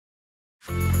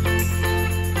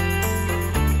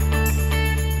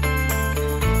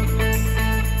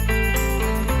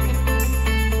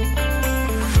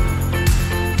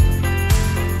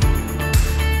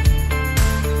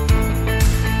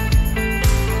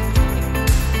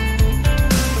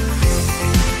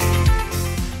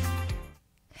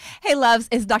Hey, loves,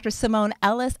 it's Dr. Simone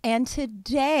Ellis, and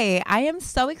today I am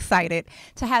so excited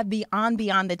to have Beyond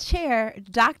the Chair,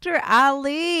 Dr.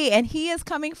 Ali, and he is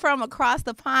coming from across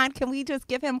the pond. Can we just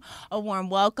give him a warm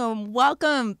welcome?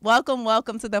 Welcome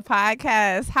to the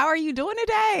podcast. How are you doing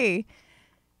today?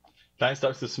 Thanks,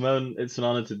 Dr. Simone. It's an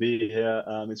honor to be here.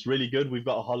 It's really good. We've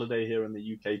got a holiday here in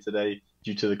the UK today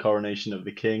due to the coronation of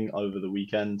the King over the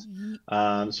weekend.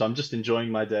 So I'm just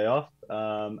enjoying my day off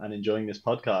and enjoying this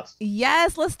podcast.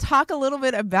 Yes, let's talk a little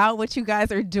bit about what you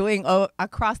guys are doing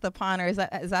across the pond, or is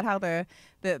that how the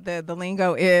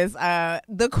lingo is? The Yeah, that's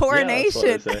what they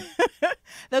coronation. say.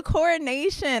 The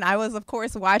coronation. I was, of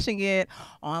course, watching it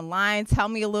online. Tell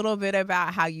me a little bit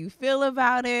about how you feel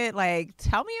about it. Like,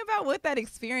 tell me about what that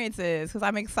experience is, because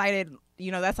I'm excited.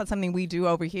 You know, that's not something we do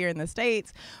over here in the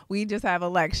States. We just have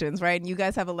elections, right? And you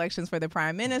guys have elections for the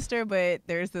prime minister, but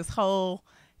there's this whole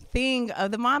thing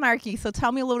of the monarchy. So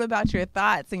tell me a little bit about your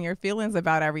thoughts and your feelings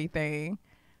about everything.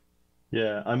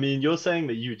 Yeah, I mean, you're saying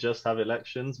that you just have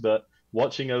elections, but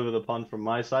watching over the pond from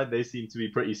my side, they seem to be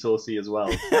pretty saucy as well.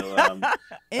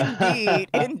 Indeed,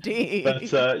 But indeed.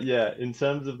 yeah, in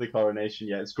terms of the coronation,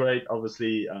 yeah, it's great,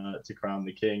 obviously, to crown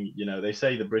the king. They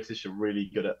say the British are really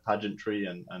good at pageantry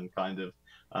and kind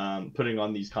of putting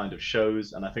on these kind of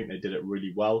shows, and I think they did it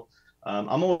really well.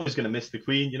 I'm always going to miss the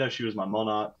Queen. She was my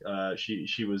monarch.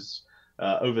 She was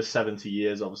over 70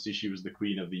 years. Obviously, she was the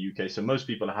Queen of the UK. So most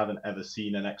people haven't ever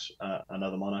seen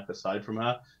another monarch aside from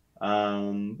her.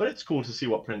 But it's cool to see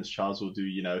what Prince Charles will do.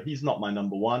 He's not my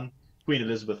number one. Queen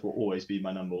Elizabeth will always be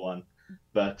my number one.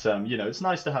 But it's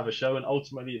nice to have a show, and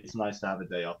ultimately, it's nice to have a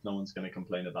day off. No one's going to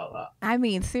complain about that. I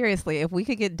mean, seriously, if we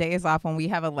could get days off when we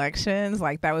have elections,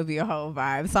 like that would be a whole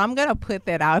vibe. So I'm going to put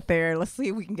that out there. Let's see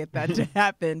if we can get that to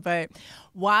happen. But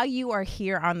while you are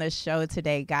here on the show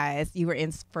today, guys, you were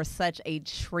in for such a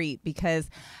treat because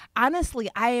honestly,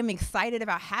 I am excited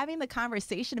about having the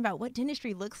conversation about what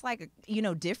dentistry looks like,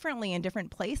 differently in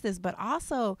different places, but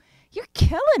also you're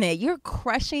killing it. You're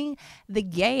crushing the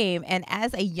game. And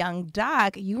as a young doc,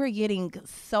 you are getting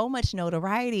so much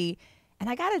notoriety. And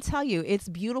I got to tell you, it's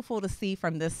beautiful to see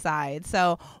from this side.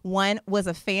 So one was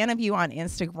a fan of you on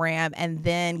Instagram and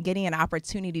then getting an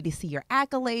opportunity to see your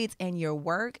accolades and your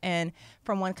work. And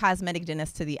from one cosmetic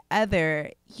dentist to the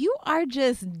other, you are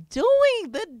just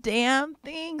doing the damn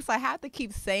thing. So I have to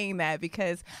keep saying that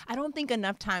because I don't think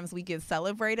enough times we get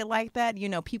celebrated like that.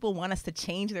 People want us to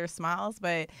change their smiles,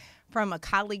 but from a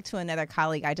colleague to another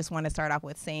colleague, I just want to start off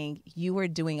with saying you were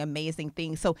doing amazing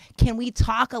things. So can we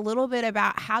talk a little bit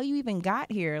about how you even got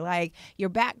here? Like your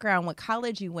background, what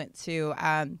college you went to,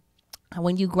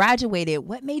 when you graduated,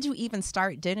 what made you even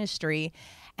start dentistry?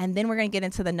 And then we're going to get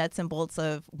into the nuts and bolts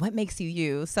of what makes you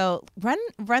you. So run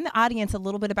the audience a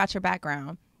little bit about your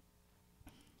background.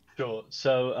 Sure.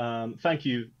 So thank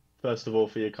you, first of all,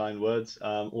 for your kind words.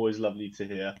 Always lovely to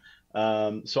hear.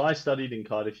 So I studied in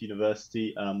Cardiff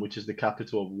University, which is the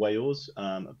capital of Wales,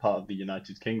 a part of the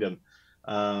United Kingdom.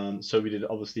 So we did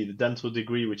obviously the dental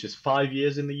degree, which is 5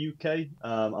 years in the UK.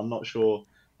 I'm not sure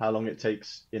how long it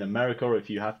takes in America, or if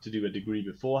you have to do a degree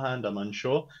beforehand, I'm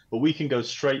unsure. But we can go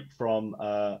straight from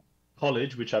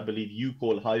college, which I believe you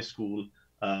call high school,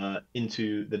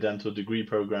 into the dental degree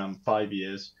program, 5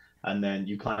 years. And then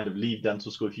you kind of leave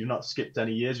dental school. If you've not skipped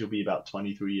any years, you'll be about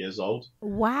 23 years old.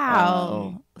 Um,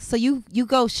 Wow. So you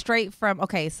go straight from,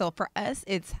 okay, so for us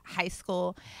it's high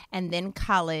school and then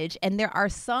college, and there are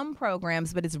some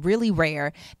programs, but it's really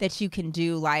rare that you can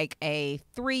do like a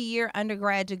 3-year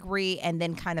undergrad degree and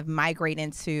then kind of migrate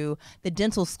into the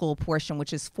dental school portion,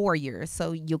 which is 4 years.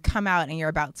 So you'll come out and you're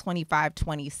about 25,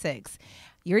 26.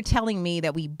 You're telling me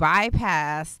that we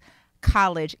bypass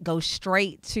college, go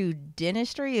straight to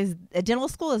dentistry, is a dental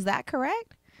school, is that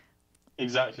correct?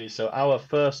 exactly. So our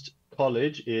first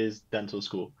college is dental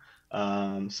school.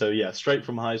 So yeah, straight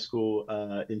from high school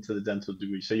into the dental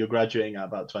degree. So you're graduating at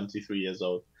about 23 years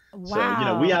old. So, we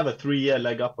Wow. have a 3-year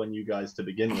leg up on you guys to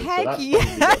begin with. So Heck that's probably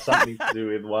yeah. got something to do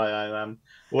with why I am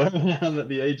where I am at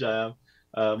the age I am,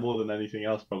 more than anything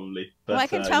else, probably. Well, I But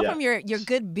can tell yeah. from your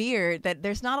good beard that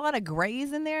there's not a lot of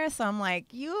grays in there. So I'm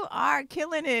like, you are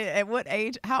killing it. At what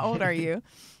age? How old are you?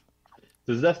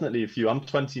 There's definitely a few. I'm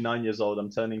 29 years old.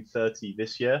 I'm turning 30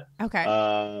 this year. Okay.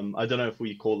 I don't know if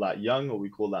we call that young or we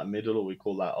call that middle or we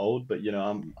call that old, but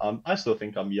I still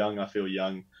think I'm young. I feel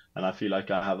young, and I feel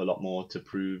like I have a lot more to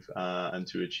prove and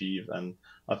to achieve, and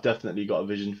I've definitely got a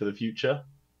vision for the future.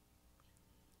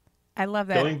 I love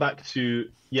that. Going back to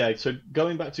Yeah, so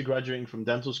going back to graduating from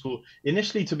dental school,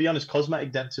 initially, to be honest,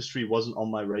 cosmetic dentistry wasn't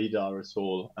on my radar at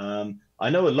all. I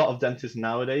know a lot of dentists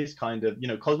nowadays kind of,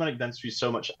 cosmetic dentistry is so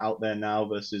much out there now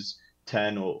versus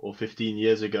 10 or 15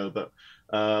 years ago. But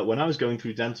when I was going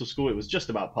through dental school, it was just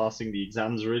about passing the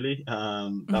exams, really. That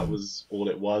Mhm. was all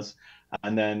it was.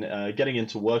 And then getting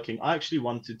into working, I actually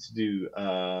wanted to do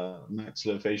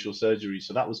maxillofacial surgery.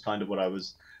 So that was kind of what I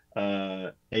was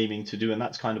aiming to do. And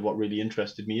that's kind of what really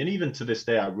interested me. And even to this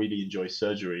day, I really enjoy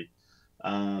surgery.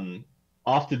 Um,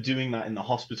 After doing that in the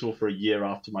hospital for a year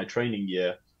after my training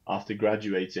year, after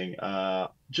graduating,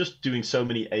 just doing so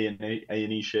many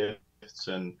A&E shifts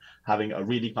and having a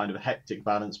really kind of hectic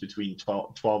balance between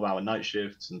 12-hour night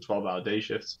shifts and 12-hour day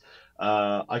shifts,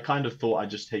 I kind of thought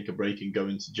I'd just take a break and go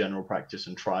into general practice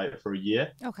and try it for a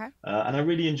year. Okay. And I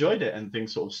really enjoyed it, and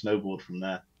things sort of snowballed from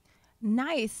there.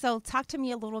 Nice. So talk to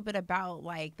me a little bit about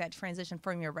like that transition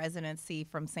from your residency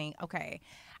from saying, okay,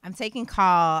 I'm taking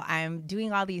call, I'm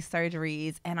doing all these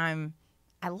surgeries and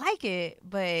I like it,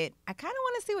 but I kind of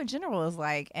want to see what general is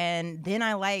like. And then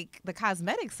I like the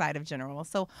cosmetic side of general.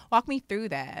 So walk me through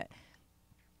that.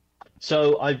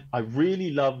 So I really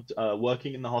loved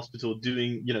working in the hospital,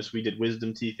 doing, so we did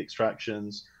wisdom teeth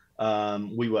extractions.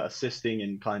 We were assisting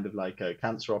in kind of like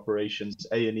cancer operations,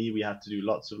 A&E. We had to do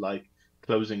lots of like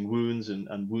closing wounds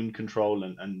and wound control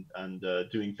and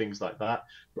doing things like that.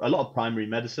 A lot of primary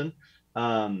medicine.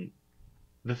 Um,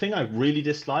 the thing I really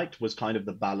disliked was kind of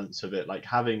the balance of it, like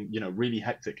having, really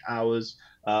hectic hours.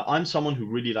 I'm someone who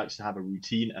really likes to have a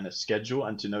routine and a schedule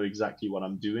and to know exactly what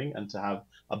I'm doing and to have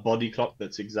a body clock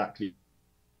that's exactly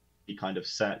kind of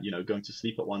set, going to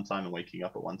sleep at one time and waking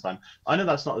up at one time. I know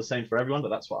that's not the same for everyone, but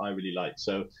that's what I really like.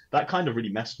 So that kind of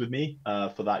really messed with me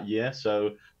for that year.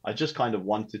 So I just kind of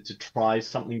wanted to try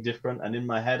something different. And in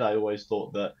my head, I always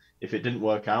thought that if it didn't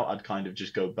work out, I'd kind of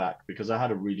just go back because I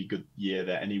had a really good year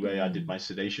there anyway. I did Mm. my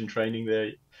sedation training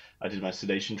there. I did my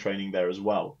sedation training there as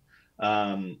well.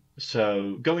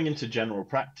 So going into general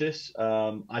practice,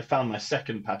 I found my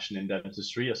second passion in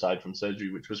dentistry, aside from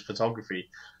surgery, which was photography.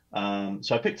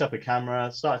 So I picked up a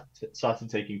camera, started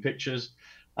taking pictures.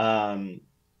 Um,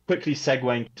 Quickly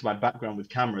segueing to my background with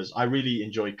cameras, I really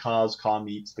enjoy cars, car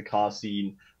meets, the car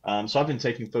scene. So I've been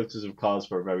taking photos of cars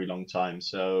for a very long time.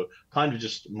 So kind of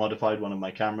just modified one of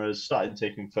my cameras, started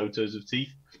taking photos of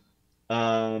teeth.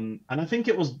 And I think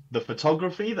it was the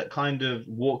photography that kind of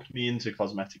walked me into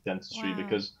cosmetic dentistry Wow.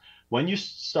 because when you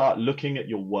start looking at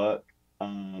your work,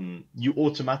 you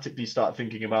automatically start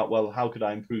thinking about, well, how could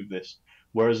I improve this?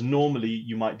 Whereas normally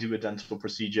you might do a dental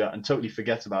procedure and totally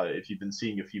forget about it if you've been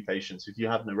seeing a few patients, if you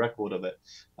have no record of it.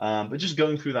 But just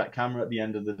going through that camera at the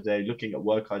end of the day, looking at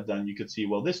work I'd done, you could see,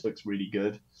 well, this looks really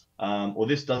good, or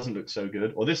this doesn't look so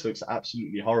good, or this looks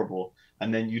absolutely horrible.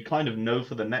 And then you kind of know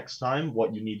for the next time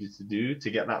what you needed to do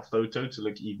to get that photo to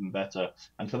look even better.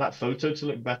 And for that photo to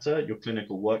look better, your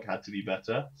clinical work had to be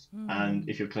better. And Mm.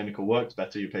 if your clinical work's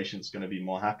better, your patient's going to be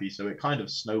more happy. So it kind of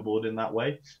snowballed in that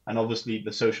way. And obviously,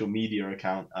 the social media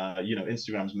account,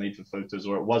 Instagram's made for photos,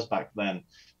 or it was back then.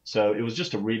 So it was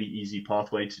just a really easy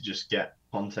pathway to just get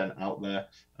content out there,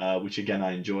 which again,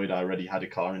 I enjoyed. I already had a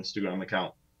car Instagram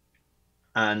account.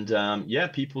 And yeah,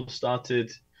 people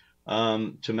started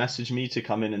to message me to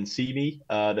come in and see me.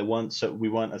 We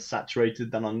weren't as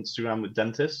saturated then on Instagram with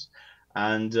dentists.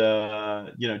 And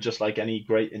just like any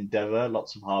great endeavor,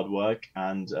 lots of hard work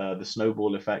and the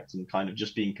snowball effect and kind of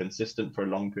just being consistent for a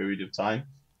long period of time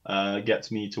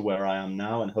gets me to where I am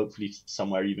now and hopefully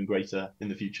somewhere even greater in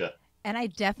the future. And I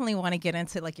definitely want to get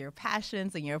into like your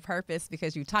passions and your purpose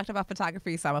because you talked about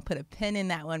photography. So I'm gonna put a pin in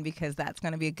that one because that's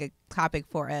gonna be a good topic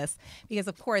for us. Because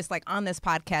of course, like on this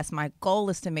podcast, my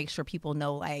goal is to make sure people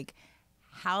know like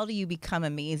how do you become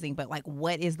amazing, but like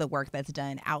what is the work that's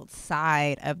done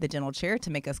outside of the dental chair to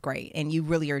make us great? And you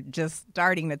really are just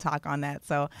starting to talk on that.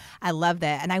 So I love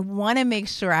that. And I want to make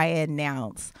sure I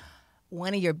announce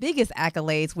one of your biggest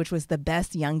accolades, which was the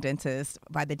best young dentist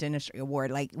by the Dentistry Award.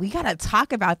 Like, we got to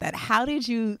talk about that. How did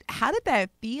that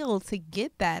feel to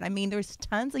get that? I mean, there's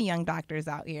tons of young doctors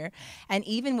out here. And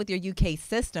even with your UK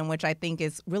system, which I think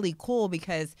is really cool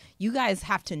because you guys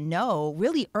have to know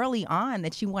really early on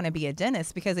that you want to be a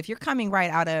dentist. Because if you're coming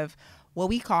right out of what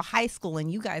we call high school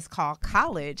and you guys call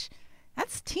college,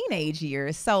 that's teenage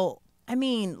years. So I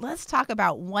mean, let's talk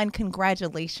about one.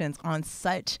 Congratulations on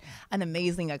such an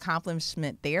amazing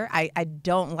accomplishment there. I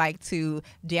don't like to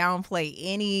downplay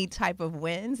any type of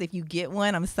wins. If you get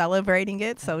one, I'm celebrating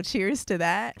it. So cheers to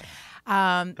that.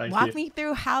 Thank Walk you. me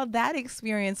through how that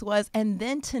experience was. And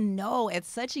then to know at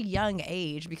such a young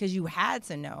age, because you had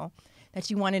to know that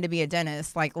you wanted to be a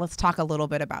dentist. Like, let's talk a little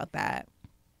bit about that.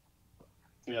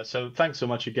 Yeah, so thanks so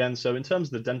much again. So in terms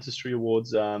of the dentistry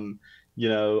awards,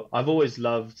 I've always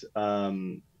loved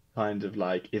kind of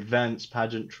like events,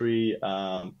 pageantry,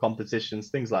 competitions,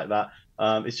 things like that.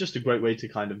 It's just a great way to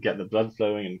kind of get the blood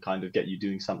flowing and kind of get you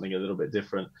doing something a little bit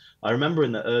different. I remember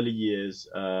in the early years,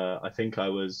 I think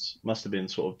must have been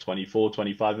sort of 24,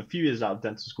 25, a few years out of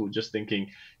dental school, just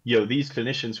thinking, these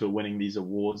clinicians who are winning these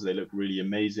awards, they look really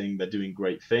amazing. They're doing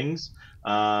great things.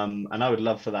 And I would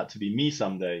love for that to be me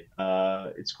someday.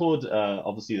 It's called,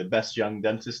 obviously, the Best Young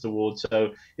Dentist Award.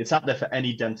 So it's out there for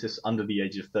any dentist under the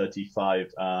age of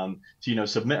 35 to,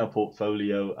 submit a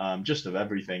portfolio just of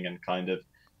everything and kind of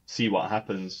see what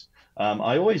happens.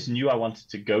 I always knew I wanted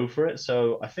to go for it.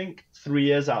 So I think 3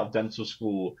 years out of dental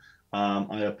school,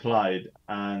 I applied,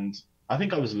 and I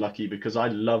think I was lucky because I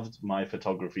loved my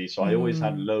photography. So I always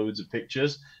had loads of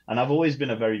pictures, and I've always been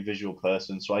a very visual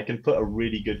person. So I can put a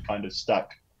really good kind of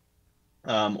stack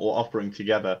or offering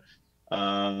together.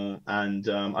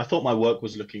 I thought my work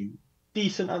was looking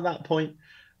decent at that point,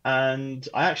 and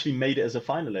I actually made it as a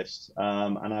finalist.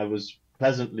 And I was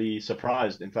pleasantly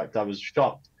surprised. In fact, I was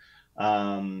shocked.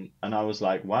 And I was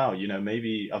like, wow,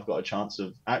 maybe I've got a chance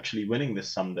of actually winning this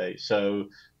someday. So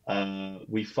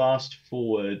we fast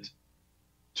forward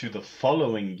to the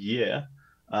following year.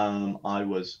 I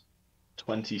was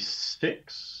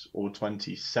 26 or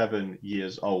 27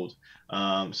 years old.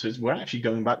 So we're actually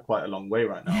going back quite a long way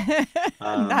right now.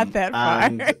 Not that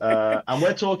far. And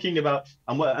we're talking about,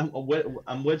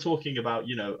 we're talking about,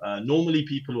 normally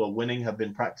people who are winning have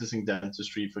been practicing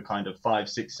dentistry for kind of 5,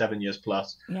 6, 7 years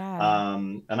plus. Yeah.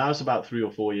 And I was about 3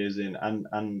 or 4 years in,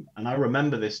 and I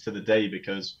remember this to the day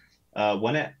because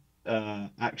when it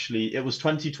it was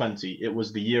 2020, it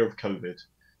was the year of COVID.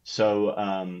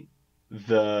 So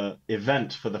the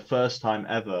event for the first time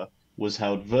ever was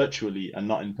held virtually and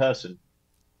not in person,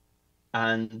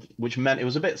 and which meant it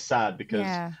was a bit sad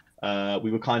because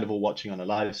we were kind of all watching on a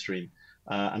live stream.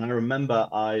 And I remember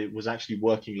I was actually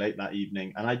working late that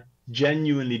evening, and I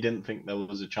genuinely didn't think there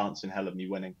was a chance in hell of me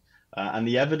winning. And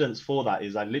the evidence for that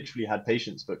is I literally had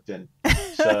patients booked in.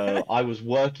 So I was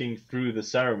working through the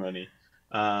ceremony,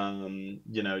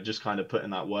 just kind of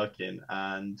putting that work in.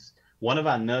 And one of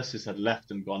our nurses had left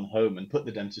and gone home and put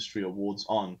the Dentistry Awards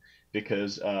on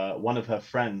because one of her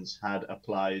friends had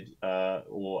applied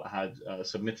or had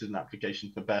submitted an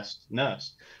application for Best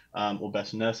Nurse or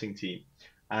Best Nursing Team.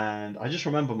 And I just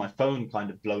remember my phone kind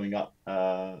of blowing up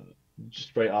just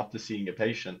straight after seeing a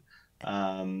patient,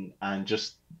 and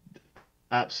just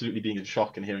absolutely being in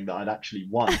shock and hearing that I'd actually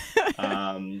won,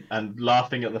 and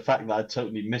laughing at the fact that I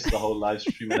totally missed the whole live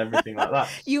stream and everything like that.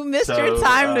 You missed your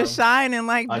time to shine and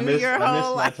I missed whole my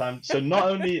life. time. So not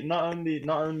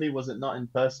only was it not in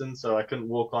person, so I couldn't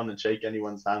walk on and shake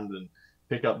anyone's hand and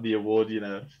pick up the award,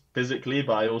 physically,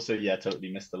 but I also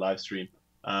totally missed the live stream.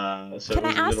 So Can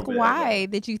I ask why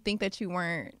did you think that you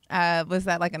weren't? Was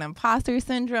that like an imposter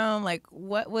syndrome? Like,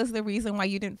 what was the reason why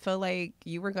you didn't feel like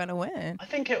you were going to win? I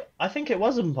think it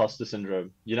was imposter syndrome.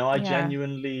 I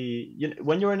genuinely,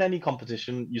 when you're in any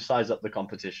competition, you size up the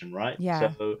competition, right?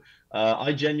 Yeah. So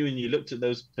I genuinely looked at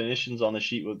those clinicians on a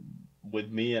sheet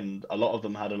with me, and a lot of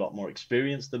them had a lot more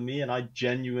experience than me, and I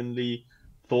genuinely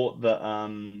thought that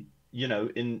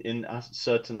in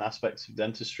certain aspects of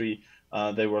dentistry,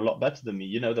 they were a lot better than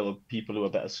me. There were people who were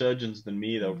better surgeons than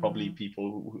me. There were probably people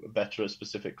who were better at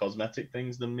specific cosmetic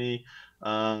things than me.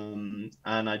 And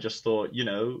I just thought,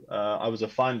 I was a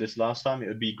finalist last time. It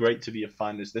would be great to be a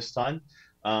finalist this time.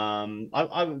 When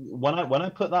I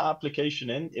put that application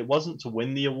in, it wasn't to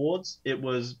win the awards. It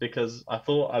was because I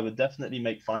thought I would definitely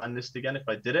make finalist again if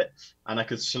I did it, and I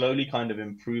could slowly kind of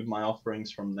improve my offerings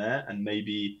from there. And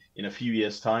maybe in a few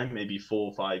years' time, maybe 4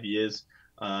 or 5 years,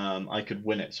 I could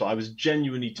win it. So I was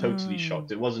genuinely totally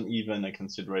shocked. It wasn't even a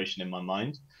consideration in my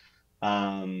mind.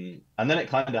 And then it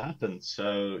kind of happened.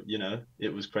 So,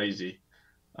 it was crazy.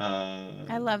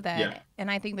 I love that. Yeah.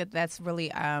 And I think that that's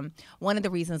really one of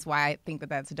the reasons why I think that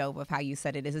that's dope of how you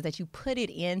said it is that you put it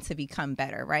in to become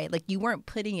better, right? Like you weren't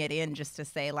putting it in just to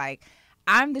say like,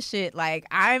 I'm the shit. Like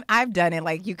I've done it.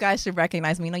 Like you guys should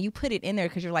recognize me. You put it in there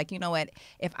because you're like, you know what?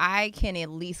 If I can at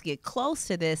least get close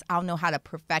to this, I'll know how to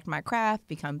perfect my craft,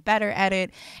 become better at it.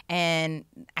 And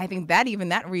I think that even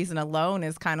that reason alone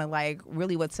is kind of like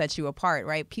really what sets you apart,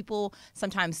 right? People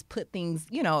sometimes put things,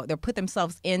 they put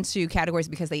themselves into categories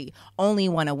because they only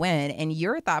want to win. And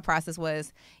your thought process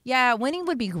was, yeah, winning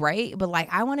would be great, but like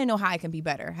I want to know how I can be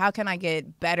better. How can I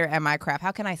get better at my craft?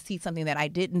 How can I see something that I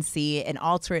didn't see and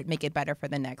alter it, make it better for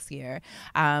the next year?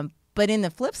 But in the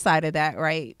flip side of that,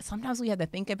 right, sometimes we have to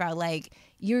think about like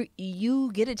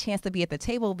you get a chance to be at the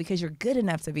table because you're good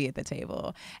enough to be at the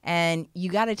table, and you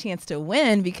got a chance to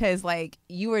win because like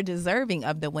you were deserving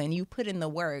of the win. You put in the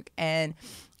work. And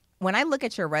when I look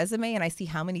at your resume and I see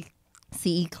how many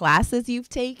CE classes you've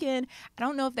taken. I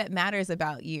don't know if that matters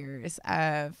about years.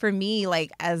 For me,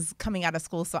 like as coming out of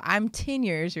school, so I'm 10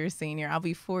 years your senior. I'll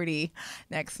be 40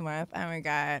 next month. Oh my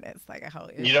God, it's like a whole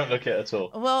You don't issue. look it at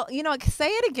all. Well, say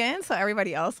it again so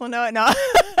everybody else will know it. No.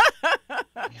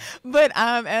 But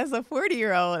as a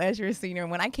 40-year-old, as your senior,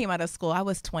 when I came out of school, I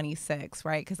was 26,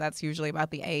 right? Because that's usually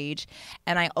about the age.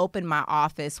 And I opened my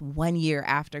office 1 year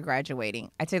after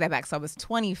graduating. I take that back. So I was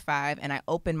 25 and I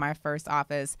opened my first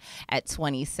office at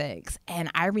 26.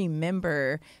 And I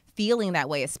remember feeling that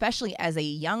way, especially as a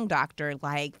young doctor,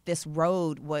 like this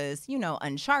road was,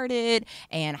 uncharted.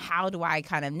 And how do I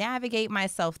kind of navigate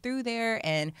myself through there?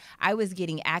 And I was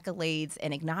getting accolades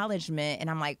and acknowledgement. And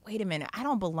I'm like, wait a minute, I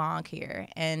don't belong here.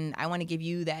 And I want to give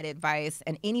you that advice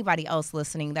and anybody else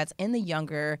listening that's in the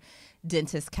younger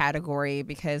dentist category,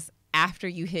 because after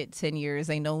you hit 10 years,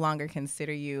 they no longer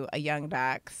consider you a young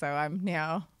doc. So I'm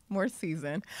now more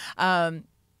seasoned.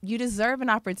 You deserve an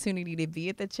opportunity to be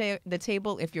at the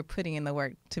table if you're putting in the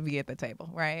work to be at the table,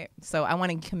 right? So I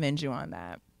want to commend you on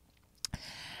that.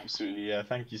 Absolutely, yeah.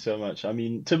 Thank you so much. I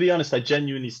mean, to be honest, I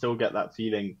genuinely still get that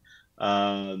feeling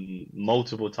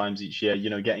multiple times each year,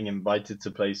 getting invited to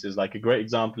places. Like a great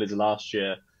example is last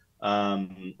year,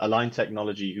 Align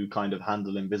Technology, who kind of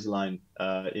handle Invisalign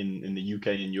in the UK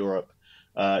and Europe,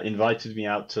 invited me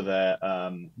out to their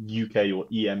UK or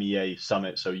EMEA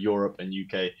summit, so Europe and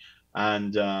UK.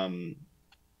 And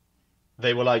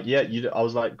they were like, yeah, I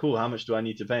was like, cool, how much do I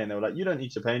need to pay? And they were like, you don't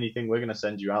need to pay anything. We're going to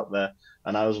send you out there.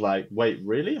 And I was like, wait,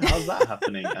 really? How's that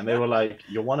happening? And they were like,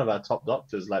 you're one of our top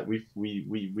doctors. Like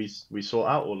we sort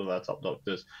out all of our top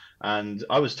doctors. And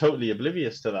I was totally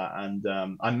oblivious to that. And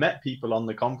I met people on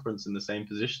the conference in the same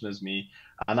position as me.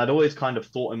 And I'd always kind of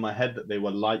thought in my head that they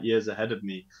were light years ahead of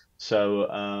me. So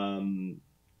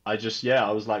I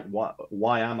was like,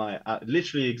 why am I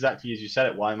literally exactly as you said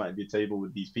it? Why am I at the table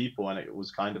with these people? And it was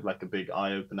kind of like a big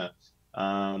eye opener.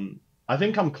 I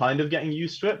think I'm kind of getting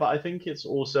used to it, but I think it's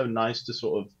also nice to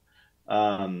sort of,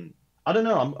 I don't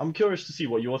know. I'm curious to see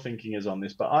what your thinking is on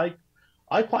this, but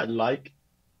I quite like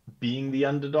being the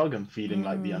underdog and feeling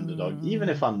like the underdog. Even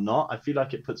if I'm not, I feel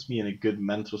like it puts me in a good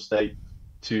mental state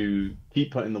to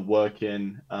keep putting the work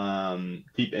in,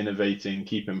 keep innovating,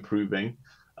 keep improving.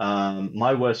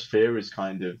 My worst fear is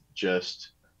kind of just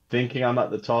thinking I'm at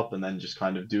the top and then just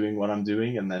kind of doing what I'm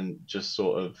doing and then just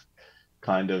sort of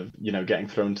kind of, getting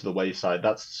thrown to the wayside.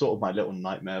 That's sort of my little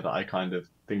nightmare that I kind of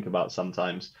think about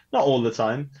sometimes. Not all the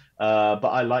time, but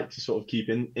I like to sort of keep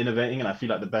innovating. And I feel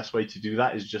like the best way to do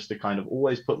that is just to kind of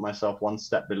always put myself one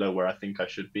step below where I think I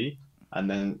should be. And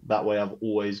then that way I've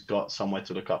always got somewhere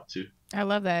to look up to. I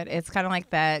love that. It's kind of like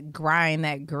that grind,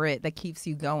 that grit that keeps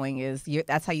you going.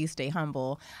 That's how you stay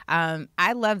humble.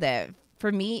 I love that.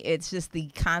 For me, it's just the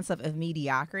concept of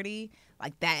mediocrity.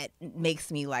 Like that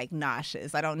makes me like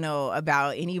nauseous. I don't know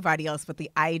about anybody else, but the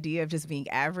idea of just being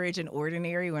average and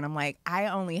ordinary when I'm like, I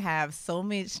only have so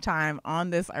much time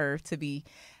on this earth to be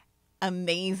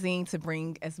amazing, to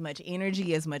bring as much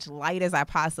energy, as much light as I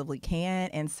possibly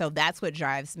can. And so that's what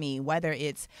drives me, whether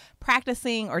it's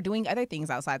practicing or doing other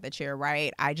things outside the chair,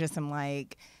 right? I just am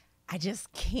like, I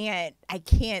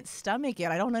can't stomach it.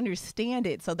 I don't understand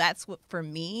it. So that's what for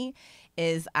me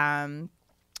is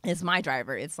my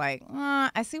driver. It's like,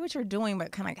 I see what you're doing,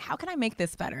 but how can I make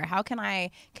this better? How can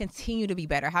I continue to be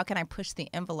better? How can I push the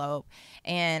envelope?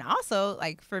 And also,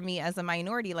 like for me as a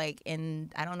minority, like I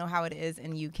don't know how it is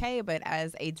in UK, but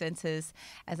as a dentist,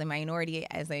 as a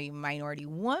minority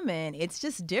woman, it's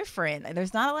just different.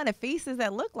 There's not a lot of faces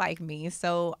that look like me.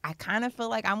 So I kind of feel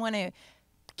like I want to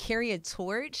carry a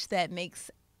torch that makes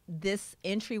this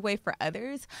entryway for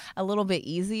others a little bit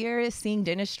easier, seeing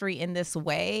dentistry in this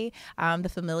way, the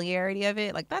familiarity of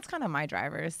it, like that's kind of my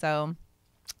driver. So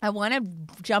I want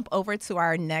to jump over to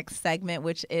our next segment,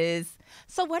 which is,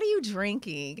 so what are you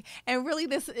drinking? And really,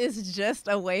 this is just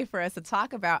a way for us to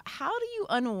talk about how do you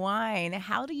unwind?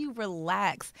 How do you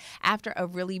relax after a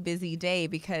really busy day?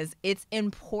 Because it's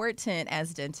important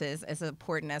as dentists, as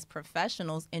important as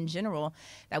professionals in general,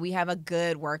 that we have a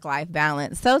good work-life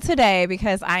balance. So today,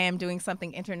 because I am doing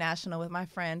something international with my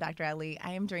friend, Dr. Ali,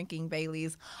 I am drinking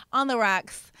Bailey's on the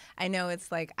rocks. I know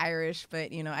it's like Irish,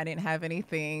 but I didn't have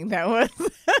anything that was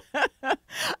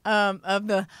of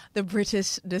the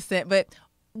British descent. But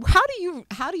how do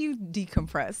you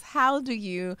decompress? How do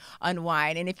you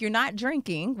unwind? And if you're not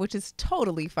drinking, which is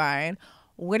totally fine,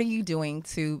 what are you doing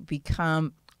to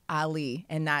become Ali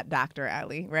and not Dr.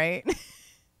 Ali, right?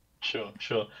 Sure.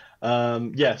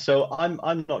 Yeah, so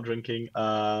I'm not drinking.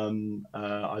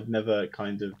 I've never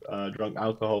kind of drunk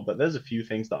alcohol, but there's a few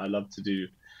things that I love to do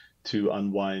to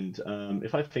unwind.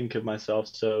 If I think of myself,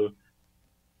 so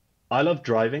I love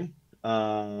driving.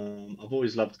 I've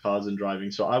always loved cars and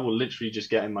driving, so I will literally just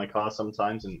get in my car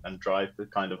sometimes and drive for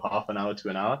kind of half an hour to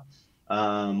an hour,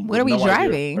 What with are we no idea of where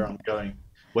driving? I'm going.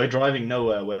 We're driving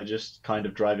nowhere. We're just kind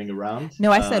of driving around.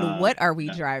 No, I said, what are we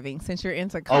Yeah. driving since you're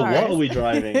into Oh, what are cars? we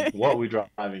driving? What are we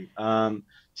driving?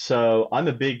 So I'm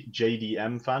a big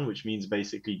JDM fan, which means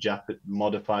basically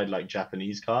modified like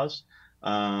Japanese cars.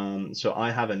 So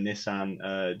I have a Nissan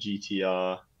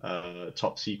GTR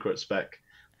top secret spec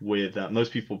with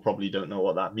most people probably don't know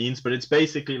what that means, but it's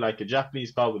basically like a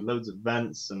Japanese car with loads of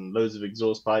vents and loads of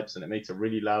exhaust pipes, and it makes a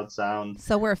really loud sound.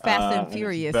 So we're Fast and And it's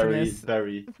Furious in very, this.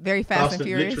 very Very Fast fast and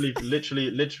and Furious.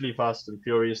 literally fast and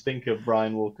furious. Think of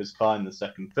Brian Walker's car in the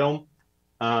second film.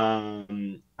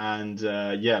 And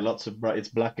yeah, lots of bright, it's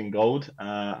black and gold.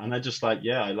 And I just like,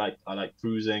 yeah, I like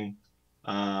cruising.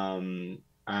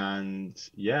 And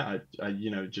yeah,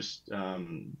 just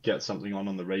get something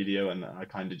on the radio, and I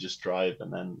kind of just drive,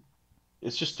 and then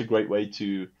it's just a great way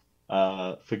to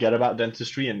forget about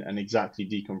dentistry and exactly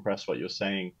decompress what you're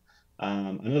saying.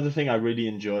 Another thing I really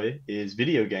enjoy is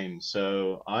video games.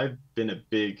 So I've been a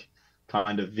big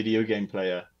kind of video game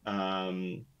player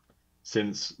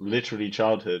since literally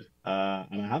childhood,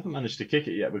 and I haven't managed to kick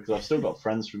it yet because I've still got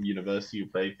friends from university who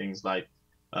play things like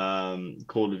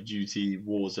Call of Duty,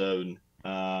 Warzone,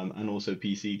 and also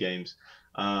PC games.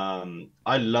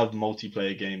 I love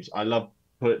multiplayer games. I love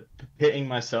pitting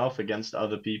myself against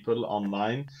other people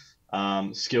online,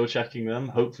 skill checking them,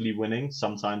 hopefully winning,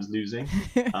 sometimes losing.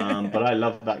 But I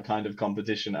love that kind of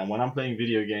competition. And when I'm playing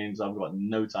video games, I've got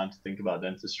no time to think about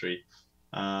dentistry.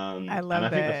 I And love I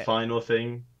think the that. final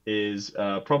thing is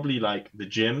probably like the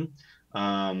gym,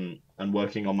 and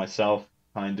working on myself.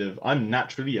 Kind of, I'm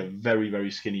naturally a very,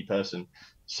 very skinny person.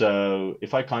 So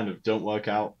if I kind of don't work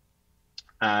out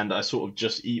and I sort of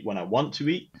just eat when I want to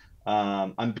eat,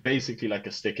 I'm basically like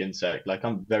a stick insect. Like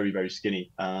I'm very, very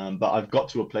skinny. But I've got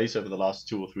to a place over the last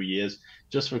 2 or 3 years,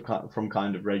 just from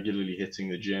kind of regularly hitting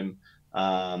the gym,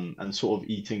 and sort of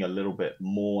eating a little bit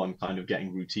more. I'm kind of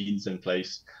getting routines in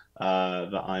place,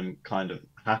 that I'm kind of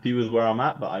happy with where I'm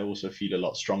at, but I also feel a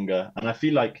lot stronger. And I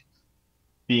feel like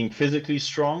being physically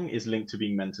strong is linked to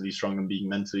being mentally strong, and being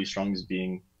mentally strong is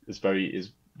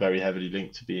very heavily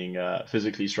linked to being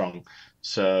physically strong.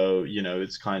 So,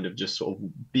 it's kind of just sort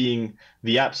of being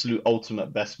the absolute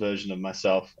ultimate best version of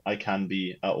myself I can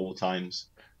be at all times,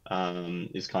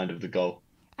 is kind of the goal.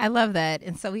 I love that.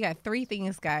 And so we got three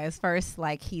things, guys. First,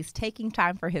 like he's taking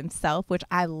time for himself, which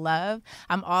I love.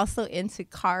 I'm also into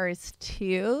cars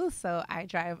too. So I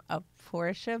drive a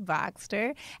Porsche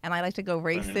Boxster and I like to go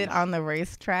race Very it nice. on the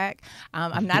racetrack.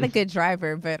 I'm not a good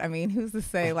driver, but I mean, who's to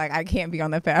say like I can't be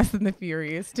on the Fast and the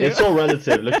Furious too? It's all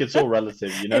relative. Look, it's all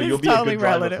relative. It You'll is be a totally good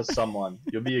driver for relative. someone.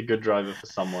 You'll be a good driver for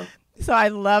someone. So I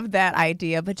love that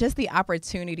idea, but just the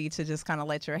opportunity to just kind of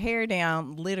let your hair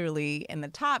down, literally, and the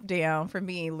top down for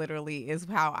me, literally, is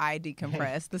how I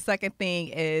decompress. The second thing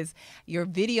is you're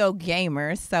video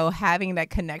gamers, so having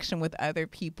that connection with other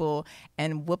people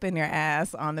and whooping their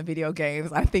ass on the video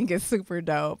games, I think is super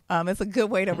dope. It's a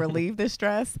good way to relieve the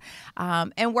stress.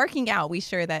 And working out, we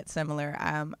share that similar.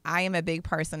 I am a big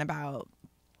person about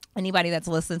anybody that's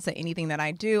listened to anything that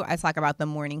I do, I talk about the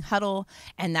morning huddle,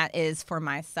 and that is for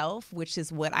myself, which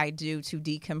is what I do to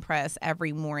decompress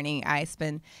every morning. I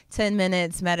spend 10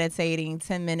 minutes meditating,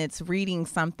 10 minutes reading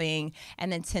something,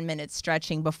 and then 10 minutes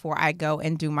stretching before I go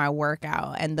and do my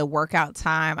workout. And the workout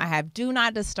time, I have do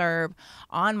not disturb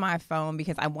on my phone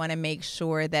because I want to make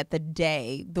sure that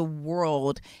the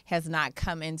world has not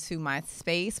come into my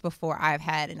space before I've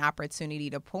had an opportunity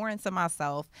to pour into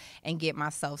myself and get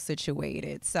myself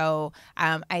situated. So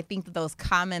I think that those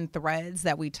common threads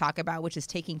that we talk about, which is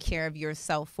taking care of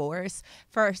yourself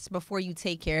first before you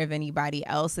take care of anybody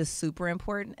else, is super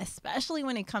important, especially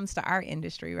when it comes to our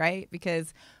industry, right?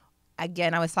 Because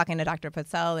again, I was talking to Dr.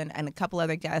 Patel and a couple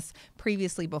other guests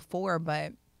previously before,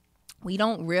 but we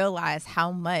don't realize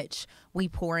how much we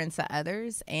pour into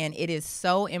others. And it is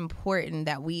so important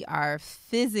that we are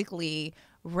physically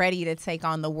ready to take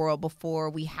on the world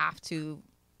before we have to,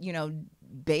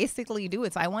 basically do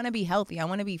it. So I want to be healthy. I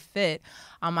want to be fit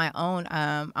on my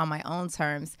own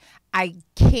terms. I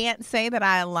can't say that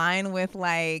I align with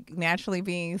like naturally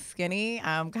being skinny.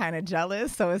 I'm kind of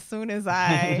jealous. So as soon as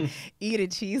I eat a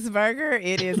cheeseburger,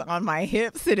 it is on my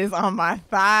hips. It is on my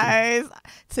thighs.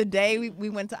 Today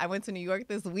I went to New York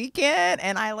this weekend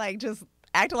and I like just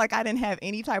acted like I didn't have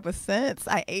any type of sense.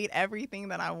 I ate everything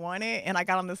that I wanted and I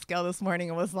got on the scale this morning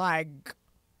and was like,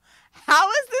 How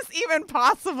is this even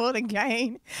possible to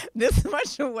gain this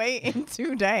much weight in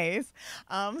 2 days?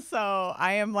 So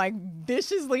I am like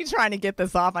viciously trying to get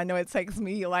this off. I know it takes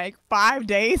me like 5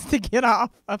 days to get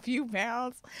off a few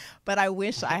pounds, but I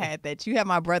wish I had that. You have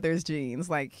my brother's genes.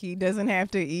 Like, he doesn't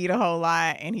have to eat a whole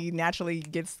lot and he naturally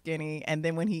gets skinny. And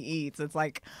then when he eats, it's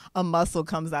like a muscle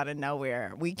comes out of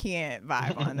nowhere. We can't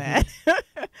vibe on that.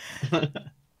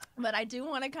 But I do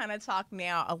want to kind of talk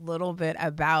now a little bit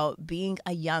about being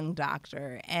a young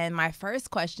doctor. And my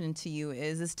first question to you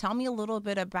is tell me a little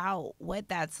bit about what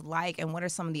that's like and what are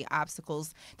some of the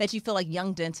obstacles that you feel like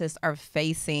young dentists are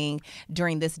facing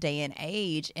during this day and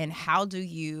age, and how do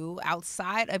you,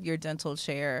 outside of your dental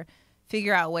chair,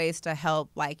 figure out ways to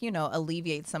help, like, you know,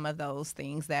 alleviate some of those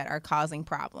things that are causing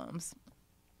problems?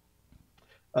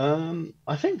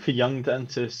 I think for young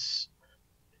dentists,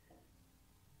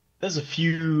 there's a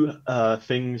few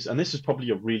things, and this is probably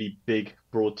a really big,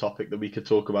 broad topic that we could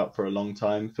talk about for a long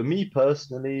time. For me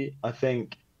personally, I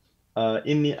think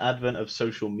in the advent of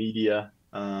social media,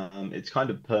 it's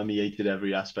kind of permeated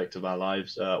every aspect of our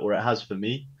lives, or it has for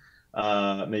me.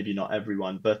 Maybe not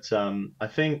everyone, but I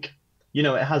think, you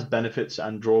know, it has benefits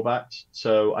and drawbacks.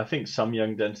 So I think some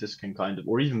young dentists can kind of,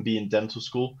 or even be in dental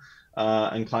school,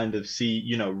 and kind of see,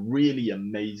 you know, really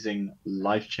amazing,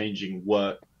 life-changing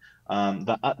work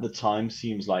that at the time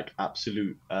seems like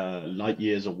absolute light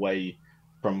years away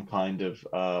from kind of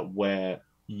where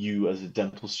you as a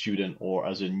dental student or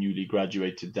as a newly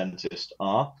graduated dentist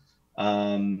are.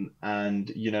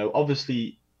 And you know,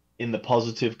 obviously in the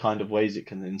positive kind of ways, it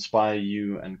can inspire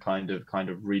you and kind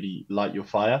of really light your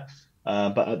fire.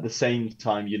 But at the same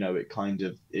time, you know, it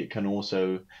can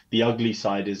also, the ugly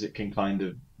side is it can kind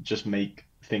of just make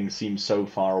things seem so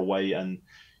far away. And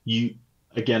you,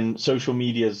 again, social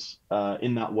media's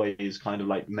in that way is kind of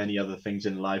like many other things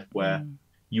in life where Mm.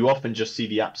 you often just see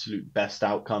the absolute best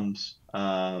outcomes.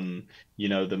 You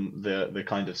know, the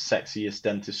kind of sexiest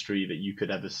dentistry that you could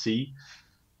ever see.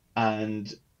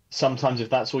 And sometimes if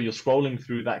that's all you're scrolling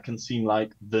through, that can seem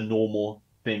like the normal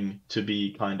thing to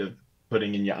be kind of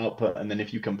putting in your output. And then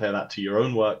if you compare that to your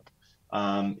own work,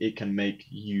 it can make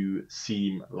you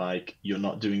seem like you're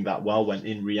not doing that well, when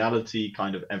in reality,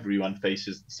 kind of everyone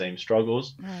faces the same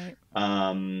struggles. Right.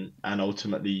 And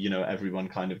ultimately, you know, everyone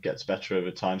kind of gets better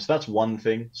over time. So that's one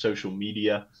thing, social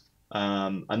media.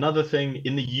 Another thing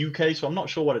in the UK, so I'm not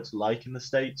sure what it's like in the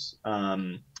States,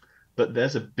 but there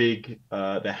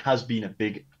has been a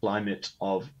big climate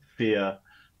of fear,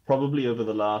 probably over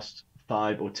the last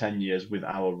 5 or 10 years, with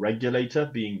our regulator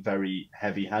being very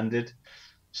heavy-handed.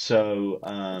 So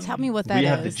Tell me what that we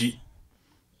have the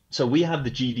is. we have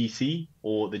the GDC,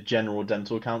 or the General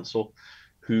Dental Council,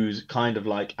 who's kind of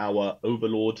like our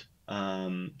overlord.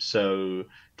 So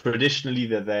traditionally,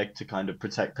 they're there to kind of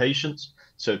protect patients.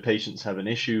 So patients have an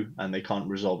issue and they can't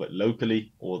resolve it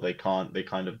locally, or they kind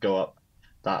of go up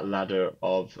that ladder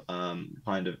of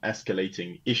kind of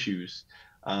escalating issues.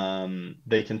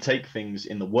 They can take things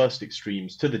in the worst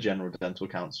extremes to the General Dental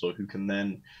Council, who can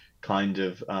then kind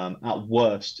of, at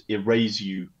worst, erase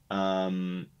you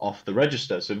off the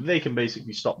register. So they can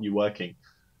basically stop you working.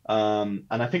 And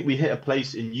I think we hit a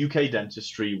place in UK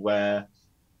dentistry where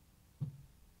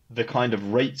the kind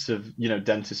of rates of, you know,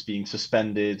 dentists being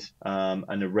suspended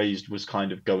and erased was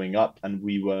kind of going up, and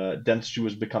dentistry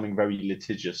was becoming very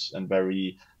litigious and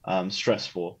very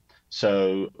stressful.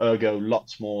 So ergo,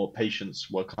 lots more patients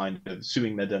were kind of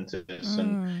suing their dentists.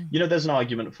 And Mm. you know, there's an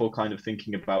argument for kind of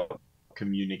thinking about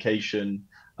communication.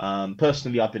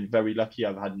 Personally, I've been very lucky.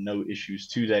 I've had no issues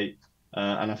to date.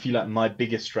 And I feel like my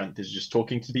biggest strength is just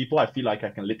talking to people. I feel like I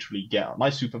can literally my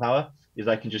superpower is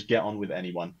I can just get on with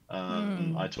anyone I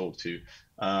Mm. talk to.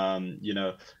 You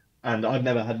know, and I've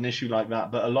never had an issue like that.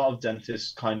 But a lot of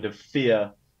dentists kind of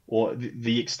fear, or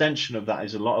the extension of that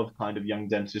is a lot of kind of young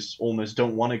dentists almost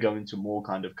don't want to go into more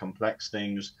kind of complex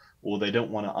things, or they don't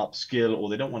want to upskill, or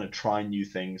they don't want to try new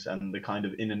things. And the kind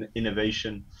of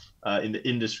innovation in the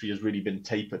industry has really been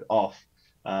tapered off,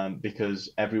 because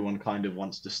everyone kind of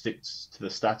wants to stick to the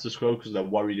status quo, because they're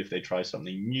worried if they try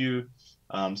something new,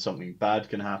 something bad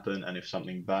can happen. And if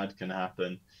something bad can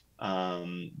happen,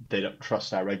 they don't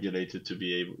trust our regulator to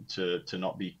be able to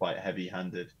not be quite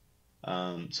heavy-handed.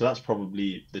 So that's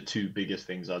probably the two biggest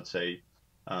things I'd say,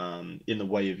 in the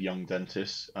way of young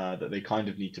dentists, that they kind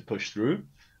of need to push through,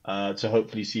 to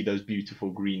hopefully see those beautiful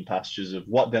green pastures of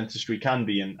what dentistry can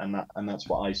be, and that's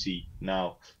what I see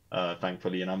now,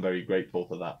 thankfully, and I'm very grateful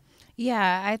for that.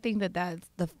 Yeah, I think that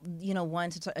that's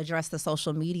one to address the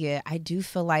social media. I do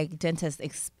feel like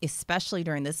dentists, especially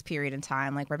during this period in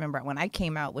time, like remember when I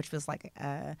came out, which was like,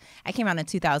 I came out in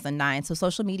 2009. So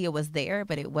social media was there,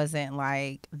 but it wasn't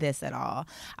like this at all.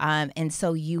 And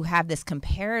so you have this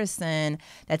comparison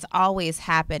that's always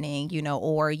happening,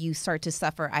 or you start to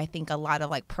suffer, I think, a lot of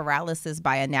like paralysis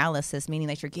by analysis, meaning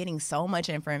that you're getting so much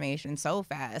information so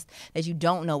fast that you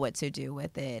don't know what to do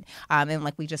with it. And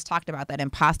like we just talked about, that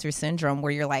imposter syndrome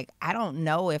where you're like, I don't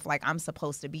know if like I'm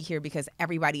supposed to be here because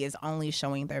everybody is only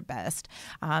showing their best.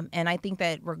 And I think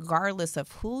that regardless of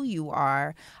who you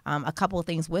are, a couple of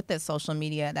things with this social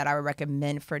media that I would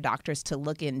recommend for doctors to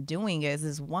look in doing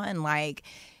is one, like,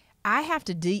 I have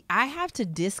to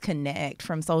disconnect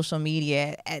from social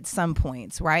media at some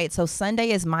points, right? So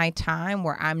Sunday is my time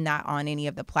where I'm not on any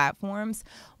of the platforms.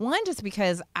 One, just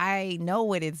because I know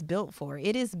what it's built for.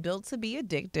 It is built to be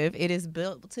addictive. It is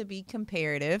built to be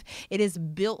comparative. It is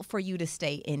built for you to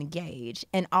stay engaged.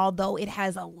 And although it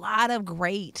has a lot of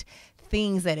great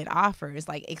things that it offers,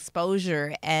 like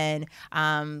exposure and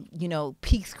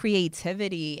peaks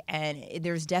creativity, and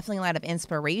there's definitely a lot of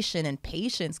inspiration and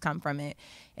patience come from it,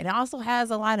 it also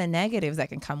has a lot of negatives that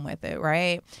can come with it,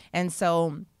 right? And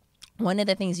so one of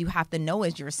the things you have to know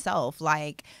is yourself.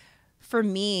 Like for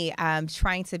me,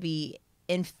 trying to be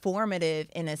informative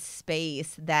in a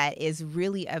space that is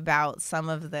really about some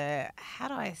of the, how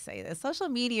do I say this? Social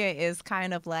media is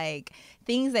kind of like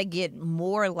things that get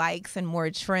more likes and more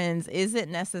trends isn't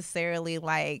necessarily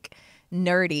like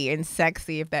nerdy and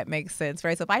sexy, if that makes sense,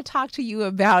 right? So if I talk to you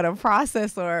about a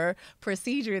process or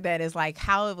procedure that is like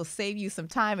how it will save you some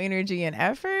time, energy, and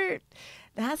effort,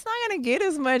 that's not going to get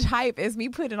as much hype as me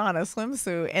putting on a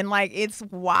swimsuit. And like, it's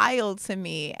wild to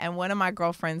me. And one of my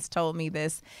girlfriends told me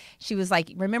this. She was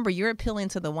like, remember, you're appealing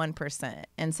to the 1%.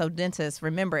 And so dentists,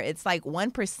 remember, it's like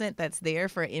 1% that's there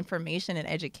for information and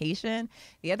education.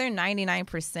 The other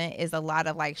 99% is a lot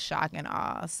of like shock and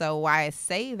awe. So why I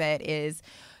say that is,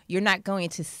 you're not going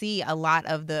to see a lot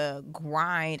of the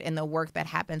grind and the work that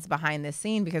happens behind the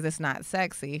scene because it's not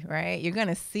sexy, right? You're going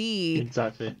to see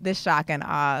Exactly. the shock and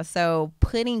awe. So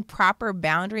putting proper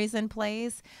boundaries in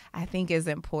place, I think, is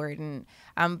important.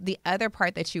 The other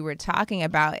part that you were talking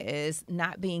about is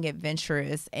not being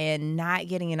adventurous and not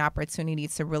getting an opportunity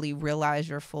to really realize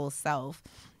your full self.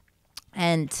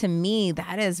 And to me,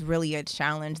 that is really a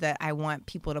challenge that I want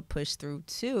people to push through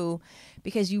too,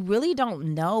 because you really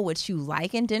don't know what you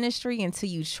like in dentistry until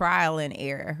you trial and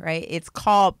error, right? It's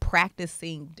called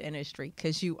practicing dentistry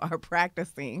because you are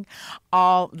practicing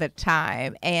all the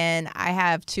time. And I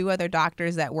have two other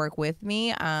doctors that work with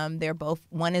me. They're both,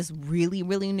 one is really,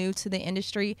 really new to the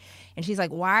industry. And she's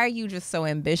like, why are you just so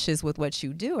ambitious with what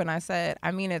you do? And I said,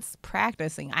 I mean, it's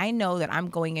practicing. I know that I'm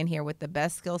going in here with the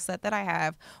best skill set that I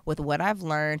have, with what I've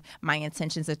learned. My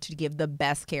intentions are to give the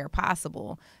best care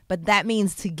possible. But that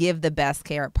means to give the best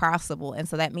care possible. And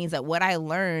so that means that what I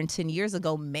learned 10 years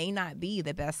ago may not be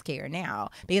the best care now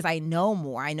because I know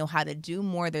more. I know how to do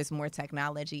more. There's more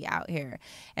technology out here.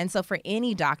 And so for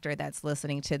any doctor that's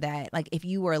listening to that, like if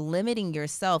you are limiting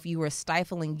yourself, you are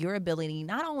stifling your ability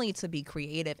not only to be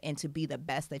creative and to be the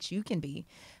best that you can be,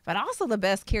 but also the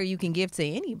best care you can give to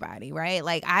anybody, right?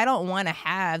 Like I don't want to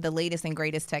have the latest and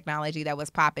greatest technology that was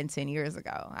popping 10 years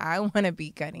ago. I want to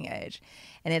be cutting edge.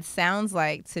 And it sounds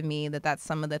like to me that that's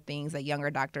some of the things that younger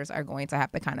doctors are going to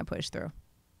have to kind of push through.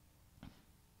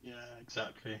 Yeah,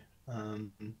 exactly.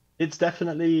 It's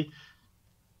definitely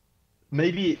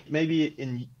maybe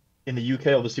in the UK,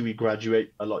 obviously we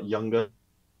graduate a lot younger,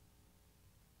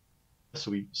 so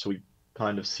we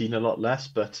kind of seen a lot less,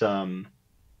 but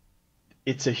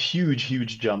it's a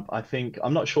huge jump. I think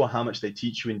I'm not sure how much they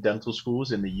teach you in dental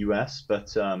schools in the US,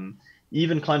 but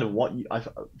even kind of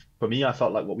for me, I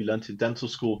felt like what we learned in dental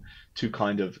school to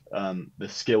kind of the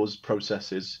skills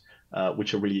processes,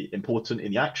 which are really important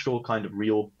in the actual kind of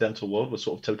real dental world, was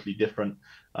sort of totally different.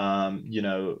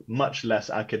 Much less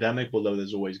academic, although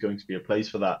there's always going to be a place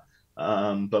for that.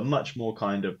 But much more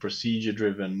kind of procedure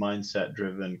driven, mindset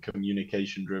driven,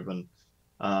 communication driven,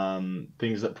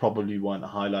 things that probably weren't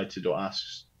highlighted or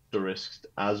asterisked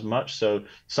as much. So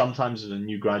sometimes as a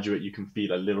new graduate, you can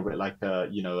feel a little bit like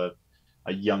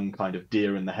a young kind of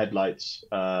deer in the headlights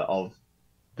of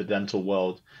the dental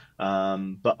world.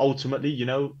 But ultimately,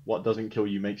 what doesn't kill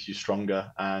you makes you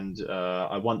stronger. And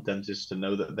I want dentists to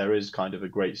know that there is kind of a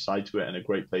great side to it and a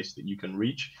great place that you can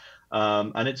reach.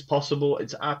 And it's possible,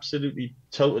 it's absolutely,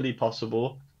 totally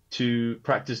possible to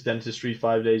practice dentistry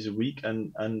 5 days a week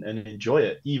and enjoy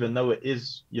it, even though it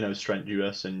is,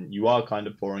 strenuous and you are kind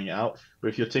of pouring it out. But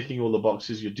if you're ticking all the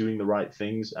boxes, you're doing the right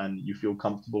things and you feel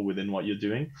comfortable within what you're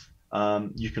doing,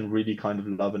 you can really kind of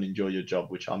love and enjoy your job,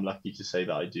 which I'm lucky to say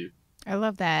that I do. I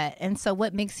love that. And so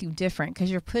what makes you different?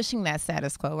 Because you're pushing that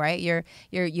status quo, right?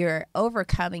 You're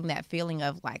overcoming that feeling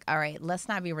of like, all right, let's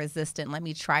not be resistant. Let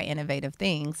me try innovative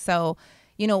things. So,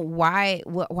 why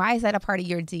is that a part of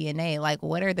your DNA? Like,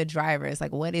 what are the drivers?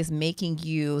 Like, what is making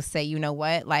you say, you know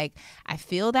what? Like, I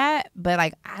feel that, but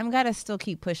like, I'm going to still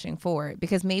keep pushing forward,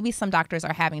 because maybe some doctors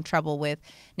are having trouble with,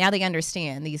 now they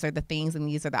understand these are the things and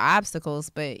these are the obstacles,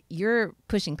 but you're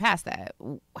pushing past that.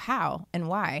 How and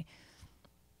why?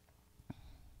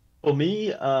 For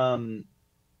me,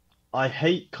 I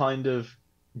hate kind of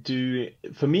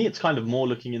for me, it's kind of more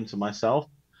looking into myself.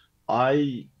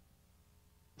 I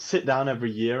sit down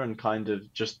every year and kind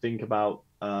of just think about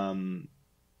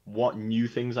what new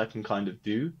things I can kind of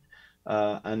do.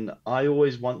 And I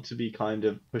always want to be kind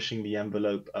of pushing the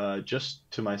envelope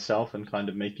just to myself and kind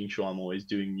of making sure I'm always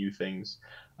doing new things.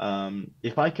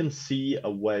 If I can see a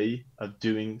way of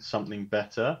doing something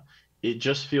better, it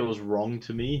just feels wrong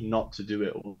to me not to do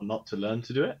it or not to learn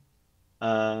to do it.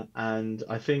 And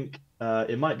I think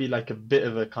it might be like a bit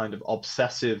of a kind of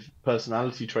obsessive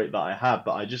personality trait that I have,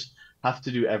 but I just have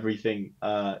to do everything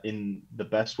in the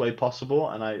best way possible.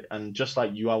 And just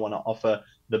like you, I want to offer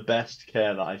the best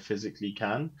care that I physically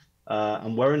can.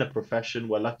 And we're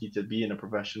lucky to be in a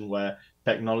profession where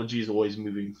technology is always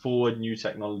moving forward, new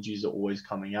technologies are always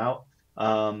coming out.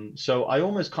 So I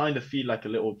almost kind of feel like a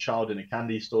little child in a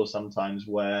candy store sometimes,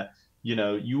 where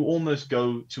you almost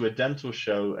go to a dental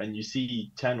show and you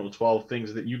see 10 or 12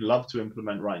 things that you'd love to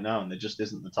implement right now, and there just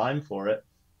isn't the time for it.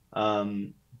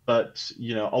 But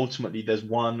ultimately there's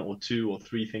one or two or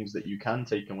three things that you can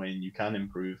take away and you can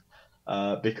improve,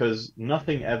 because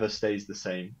nothing ever stays the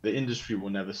same. The industry will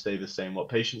never stay the same. What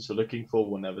patients are looking for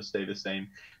will never stay the same.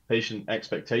 Patient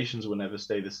expectations will never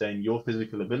stay the same. Your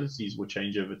physical abilities will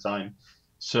change over time.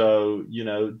 So,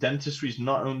 dentistry is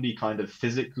not only kind of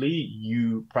physically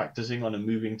you practicing on a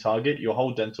moving target, your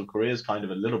whole dental career is kind of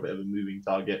a little bit of a moving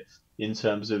target, in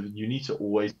terms of you need to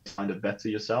always kind of better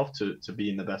yourself to be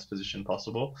in the best position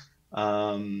possible.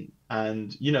 And,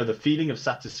 the feeling of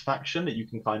satisfaction that you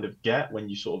can kind of get when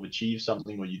you sort of achieve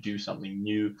something or you do something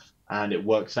new and it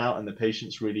works out and the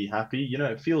patient's really happy,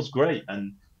 it feels great.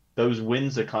 And those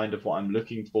wins are kind of what I'm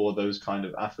looking for, those kind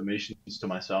of affirmations to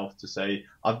myself to say,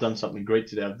 I've done something great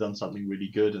today, I've done something really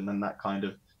good. And then that kind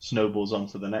of snowballs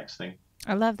onto the next thing.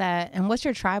 I love that. And what's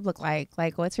your tribe look like?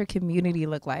 Like, what's your community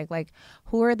look like? Like,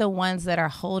 who are the ones that are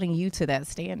holding you to that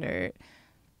standard?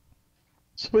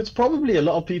 So it's probably a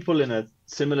lot of people in a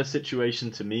similar situation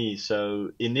to me.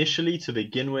 So initially, to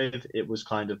begin with, it was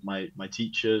kind of my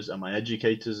teachers and my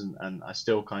educators, and I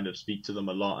still kind of speak to them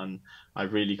a lot, and I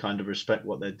really kind of respect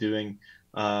what they're doing.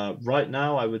 Right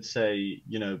now, I would say,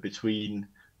 between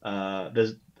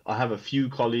there's I have a few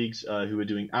colleagues who are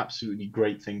doing absolutely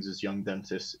great things as young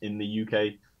dentists in the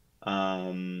UK.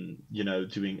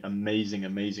 Doing amazing,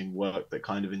 amazing work that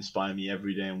kind of inspire me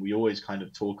every day, and we always kind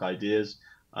of talk ideas.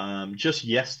 Just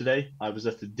yesterday, I was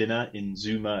at a dinner in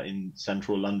Zuma in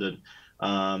central London,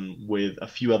 with a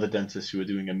few other dentists who are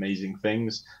doing amazing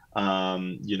things, who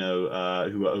are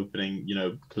opening,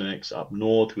 clinics up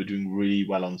north, who are doing really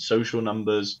well on social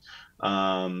numbers,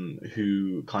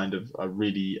 who kind of are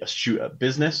really astute at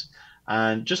business,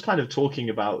 and just kind of talking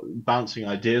about bouncing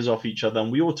ideas off each other. And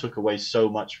we all took away so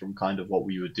much from kind of what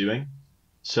we were doing.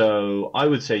 So I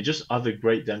would say just other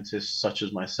great dentists such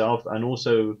as myself, and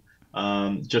also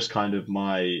just kind of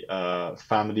my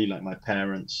family, like my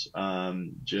parents. I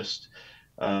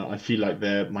feel like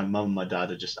my mum and my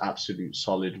dad are just absolute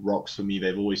solid rocks for me.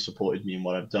 They've always supported me in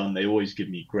what I've done. They always give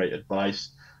me great advice.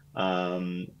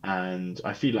 And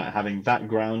I feel like having that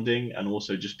grounding, and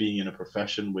also just being in a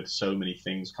profession with so many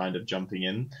things kind of jumping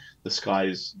in, the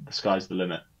sky's the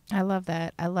limit. I love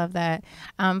that. I love that.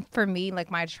 For me, like,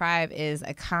 my tribe is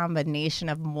a combination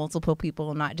of multiple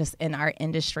people, not just in our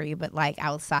industry, but like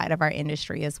outside of our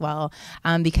industry as well.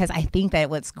 Because I think that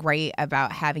what's great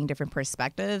about having different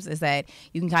perspectives is that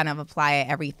you can kind of apply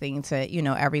everything to,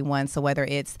 everyone. So whether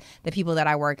it's the people that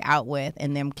I work out with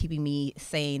and them keeping me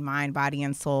sane, mind, body,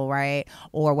 and soul, right?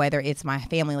 Or whether it's my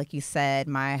family, like you said,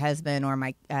 my husband, or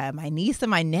my niece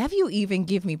and my nephew even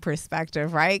give me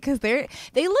perspective, right? Because they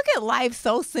look at life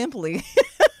so simply.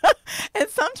 And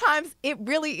sometimes it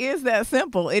really is that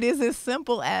simple. It is as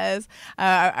simple as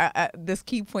this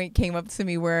key point came up to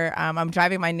me where I'm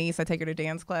driving my niece. I take her to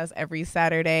dance class every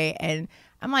Saturday. And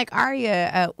I'm like,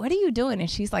 Aria, what are you doing? And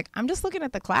she's like, I'm just looking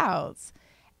at the clouds.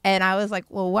 And I was like,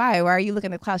 well, why? Why are you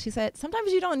looking at the clouds? She said,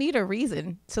 sometimes you don't need a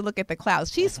reason to look at the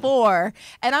clouds. She's 4.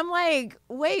 And I'm like,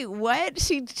 wait, what?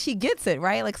 She gets it,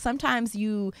 right? Like sometimes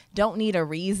you don't need a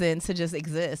reason to just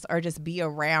exist or just be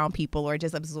around people or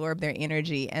just absorb their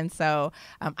energy. And so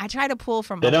I try to pull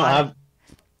from They a don't lot of have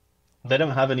they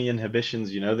don't have any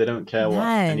inhibitions, you know. They don't care what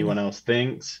none. anyone else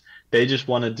thinks. They just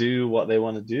want to do what they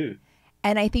want to do.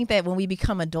 And I think that when we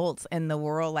become adults and the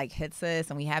world like hits us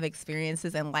and we have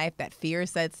experiences in life, that fear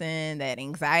sets in, that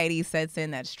anxiety sets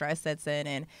in, that stress sets in,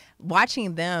 and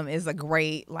watching them is a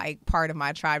great like part of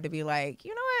my tribe to be like,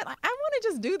 you know what, I want to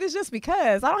just do this just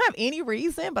because I don't have any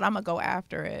reason, but I'm gonna go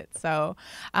after it. So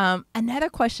another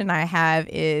question I have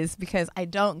is, because I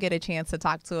don't get a chance to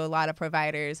talk to a lot of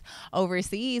providers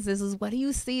overseas, is what do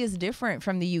you see is different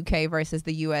from the UK versus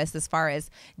the US as far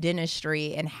as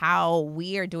dentistry and how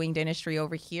we are doing dentistry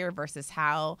over here versus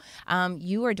how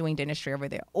you are doing dentistry over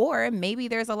there? Or maybe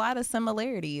there's a lot of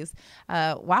similarities.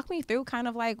 Walk me through kind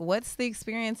of like what's the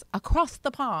experience across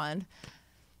the pond?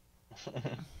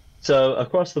 So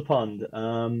across the pond,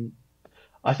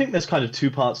 I think there's kind of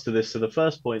two parts to this. So the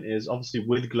first point is obviously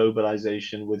with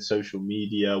globalization, with social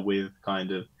media, with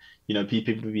kind of, you know,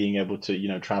 people being able to, you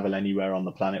know, travel anywhere on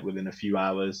the planet within a few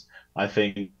hours. I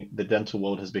think the dental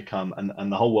world has become,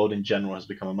 and the whole world in general has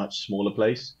become a much smaller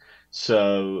place.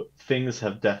 So things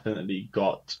have definitely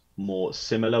got more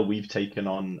similar. We've taken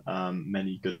on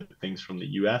many good things from the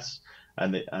US,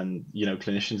 and you know,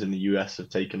 clinicians in the US have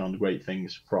taken on great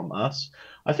things from us.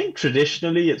 I think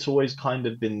traditionally it's always kind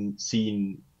of been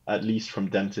seen, at least from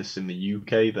dentists in the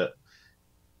UK, that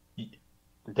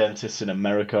dentists in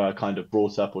America are kind of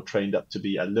brought up or trained up to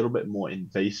be a little bit more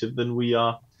invasive than we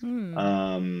are. Hmm.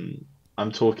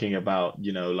 I'm talking about,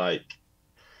 you know, like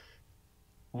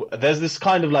there's this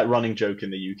kind of like running joke in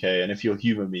the UK, and if you'll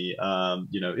humor me,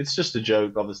 you know, it's just a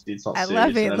joke. Obviously, it's not I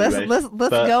love serious in it. any Let's way, let's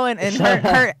but go and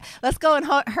hurt. Let's go and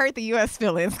hurt the U.S.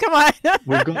 feelings. Come on.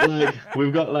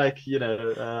 we've got like, you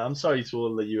know, I'm sorry to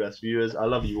all the US viewers. I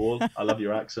love you all. I love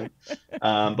your accent.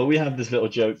 But we have this little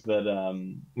joke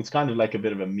that it's kind of like a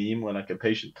bit of a meme where like a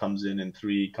patient comes in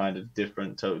 3 kind of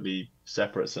different, totally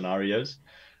separate scenarios.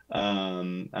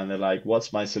 And they're like,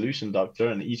 "What's my solution, doctor?"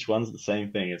 And each one's the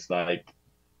same thing. It's like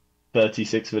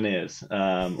 36 veneers,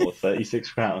 or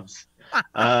 36 crowns.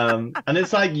 And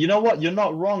it's like, you know what? You're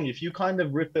not wrong. If you kind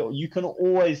of rip it, you can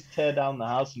always tear down the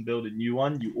house and build a new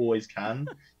one. You always can.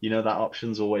 You know, that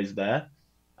option's always there.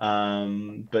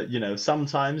 But, you know,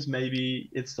 sometimes maybe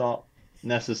it's not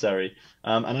necessary.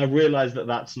 And I realize that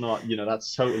that's not, you know,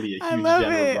 that's totally a I huge love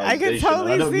it. I can generalization. And I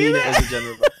totally don't see mean it as a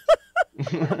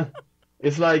that. general.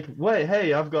 It's like, wait,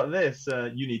 hey, I've got this.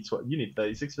 You need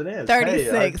 36 veneers. Hey,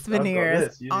 36 I've got veneers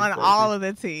this. You need on all 36. of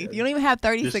the teeth. Yeah. You don't even have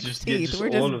Just 36 just get teeth. just We're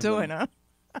all just of doing them. them.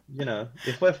 You know,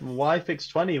 why fix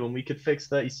 20 when we could fix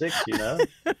 36, you know?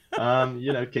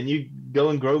 You know, can you go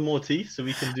and grow more teeth so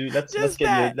we can do let's Just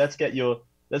get your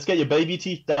that. baby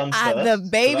teeth done The first. So that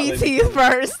baby way we teeth can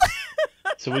first.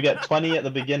 so we get 20 at the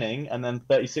beginning and then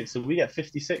 36. So we get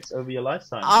 56 over your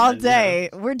lifetime. And All then, you know, day.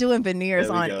 We're doing veneers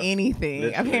there we on go. anything,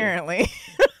 Literally. apparently.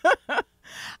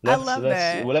 I love Let's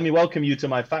that. well, let me welcome you to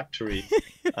my factory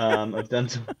of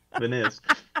dental veneers.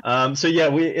 So yeah,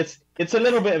 we it's a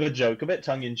little bit of a joke, a bit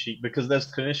tongue in cheek, because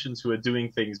there's clinicians who are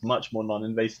doing things much more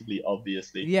non-invasively,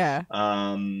 obviously. Yeah.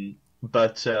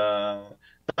 But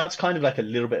that's kind of like a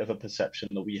little bit of a perception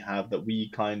that we have, that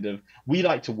we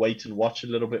like to wait and watch a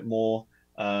little bit more,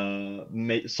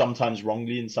 sometimes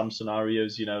wrongly in some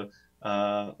scenarios, you know.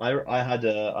 I had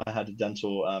a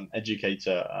dental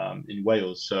educator in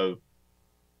Wales, so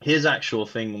his actual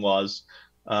thing was,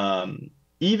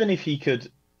 even if he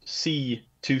could see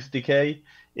tooth decay,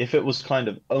 if it was kind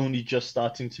of only just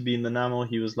starting to be in the enamel,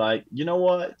 he was like, you know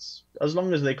what? As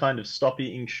long as they kind of stop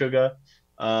eating sugar,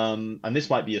 and this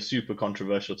might be a super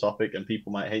controversial topic, and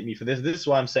people might hate me for this. This is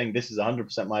why I'm saying this is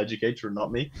 100% my educator and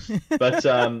not me. But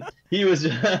he was,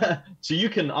 so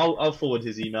I'll forward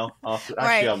his email after. Actually,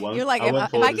 Right. I You're won't. like, I if won't if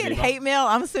I forward his get email. hate mail,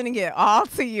 I'm sending it all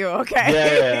to you, Yeah,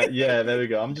 okay? yeah, there we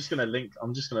go. I'm just gonna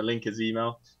link his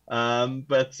email.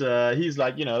 But he's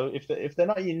like, you know, if they're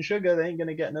not eating sugar, they ain't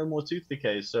gonna get no more tooth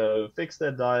decay. So fix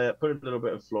their diet, put a little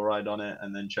bit of fluoride on it,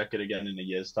 and then check it again in a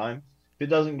year's time. If it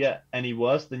doesn't get any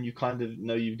worse, then you kind of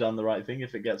know you've done the right thing.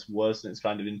 If it gets worse and it's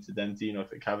kind of interdentine, you know,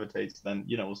 if it cavitates, then,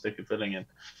 you know, we'll stick a filling in.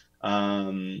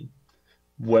 Um,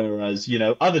 Whereas, you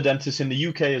know, other dentists in the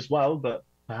UK as well, but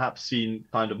perhaps seen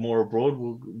kind of more abroad,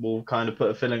 will kind of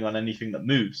put a filling on anything that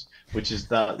moves, which is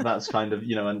that's kind of,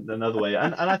 you know, another way.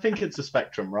 And I think it's a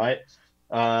spectrum, right?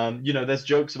 You know, there's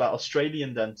jokes about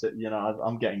Australian dentists. You know,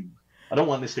 I'm getting I don't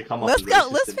want this to come off Let's as go.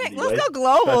 racist in any Let's way, go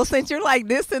global. but Since you're like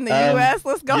this in the U.S.,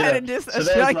 let's go ahead yeah. and just So there's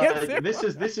Australia. like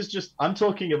this is just I'm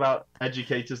talking about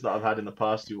educators that I've had in the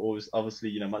past who always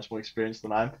obviously much more experienced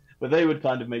than I am, but they would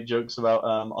kind of make jokes about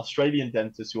Australian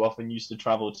dentists who often used to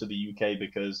travel to the UK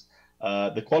because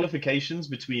the qualifications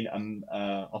between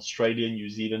Australia, New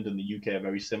Zealand, and the UK are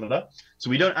very similar. So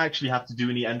we don't actually have to do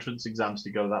any entrance exams to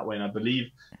go that way. And I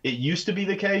believe it used to be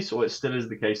the case, or it still is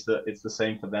the case, that it's the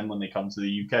same for them when they come to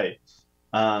the UK.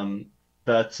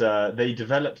 But they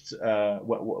developed,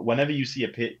 whenever you see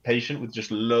a patient with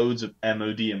just loads of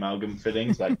MOD amalgam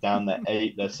fillings, like down their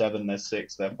 8, their 7, their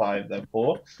 6, their 5, their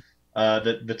 4,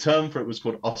 the term for it was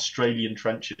called Australian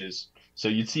trenches. So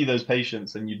you'd see those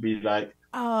patients and you'd be like,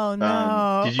 Oh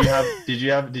no. did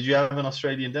you have an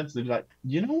Australian dentist? They'd be like,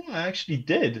 you know what, I actually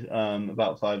did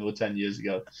about 5 or 10 years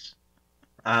ago.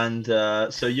 And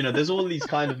so there's all these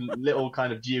kind of little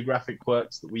kind of geographic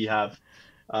quirks that we have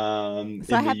in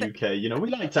the UK. We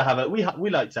like to have we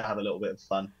like to have a little bit of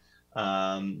fun.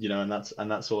 And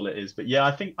that's all it is. But yeah,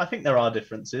 I think there are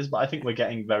differences, but I think we're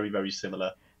getting very, very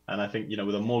similar. And I think,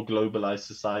 with a more globalized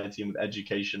society and with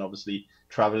education, obviously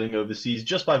traveling overseas,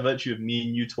 just by virtue of me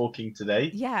and you talking today,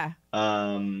 Yeah.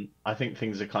 I think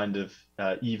things are kind of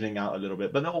evening out a little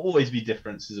bit, but there'll always be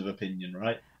differences of opinion,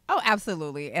 right? Oh,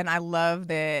 absolutely. And I love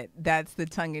that that's the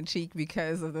tongue in cheek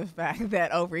because of the fact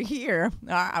that over here,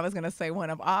 I was going to say one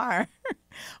of our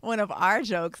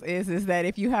jokes is that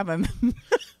if you have a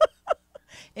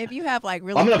if you have like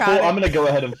really I'm gonna go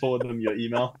ahead and forward them your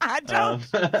email. I don't.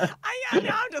 I know.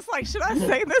 I'm just like, should I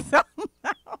say this out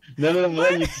loud? No. I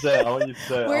want you to say it. I want you to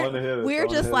say it. I want to hear this. We're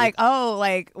just like,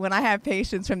 like when I have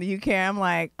patients from the UK, I'm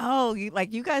like,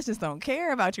 you guys just don't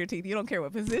care about your teeth. You don't care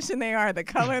what position they are, the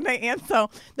color they in. So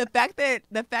the fact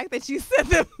that you said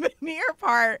the veneer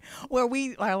part where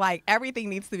we are like everything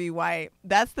needs to be white,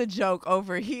 that's the joke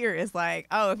over here. Is like,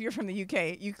 if you're from the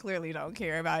UK, you clearly don't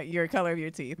care about your color of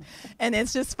your teeth, and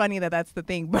it's just funny that that's the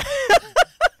thing, but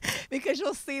because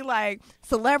you'll see like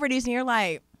celebrities and you're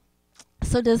like,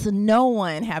 so does no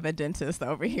one have a dentist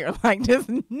over here? Like, does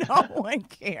no one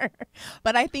care?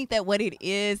 But I think that what it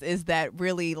is that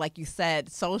really, like you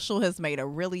said, social has made a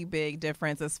really big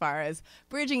difference as far as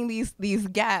bridging these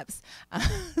gaps,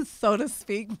 so to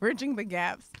speak, bridging the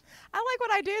gaps. I like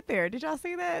what I did there. Did y'all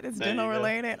see that? It's dental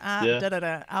related.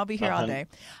 Yeah. I'll be here all day.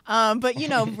 But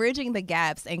bridging the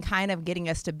gaps and kind of getting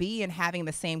us to be and having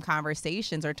the same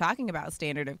conversations or talking about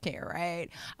standard of care,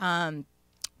 right?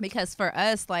 Because for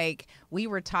us, like we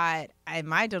were taught in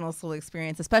my dental school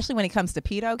experience, especially when it comes to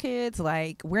pedo kids,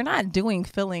 like we're not doing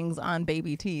fillings on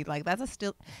baby teeth. Like that's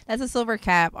a silver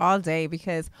cap all day,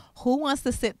 because who wants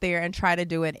to sit there and try to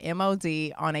do an MOD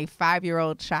on a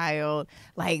 5-year-old child?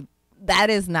 Like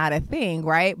that is not a thing,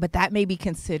 right? But that may be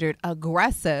considered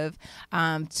aggressive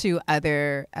to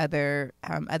other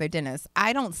dentists.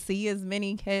 I don't see as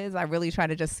many kids. I really try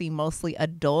to just see mostly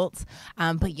adults.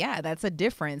 But yeah, that's a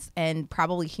difference. And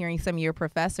probably hearing some of your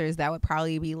professors, that would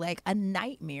probably be like a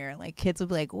nightmare. Like kids would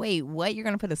be like, wait, what? You're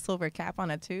going to put a silver cap on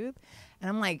a tooth? And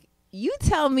I'm like, you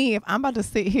tell me if I'm about to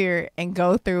sit here and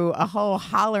go through a whole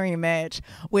hollering match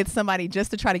with somebody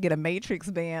just to try to get a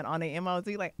matrix band on the MOD.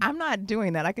 Like, I'm not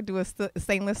doing that. I could do a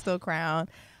stainless steel crown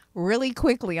really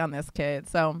quickly on this kid.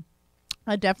 So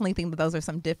I definitely think that those are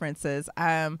some differences.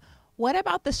 What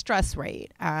about the stress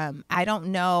rate? I don't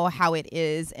know how it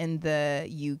is in the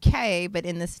UK, but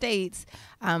in the States,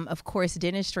 of course,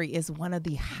 dentistry is one of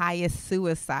the highest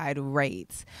suicide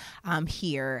rates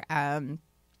here.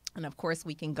 And of course,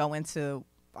 we can go into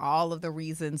all of the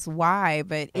reasons why,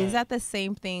 but is that the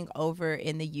same thing over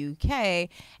in the UK?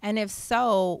 And if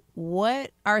so,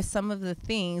 what are some of the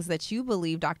things that you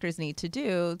believe doctors need to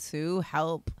do to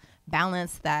help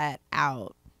balance that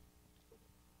out?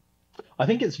 I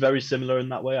think it's very similar in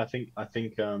that way. I think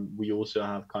we also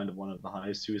have kind of one of the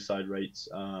highest suicide rates,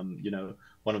 one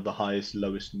of the highest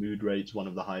lowest mood rates, one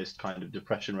of the highest kind of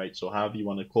depression rates, or however you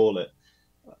want to call it.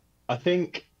 I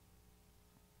think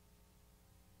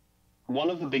one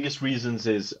of the biggest reasons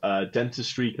is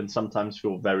dentistry can sometimes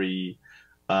feel very,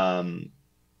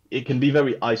 it can be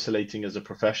very isolating as a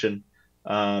profession.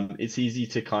 It's easy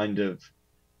to kind of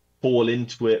fall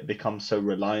into it, become so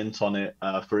reliant on it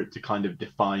for it to kind of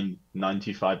define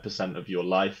 95% of your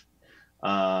life.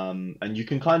 And you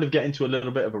can kind of get into a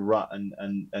little bit of a rut.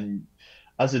 And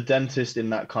as a dentist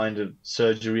in that kind of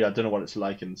surgery, I don't know what it's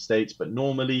like in the States, but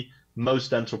normally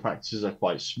most dental practices are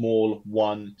quite small,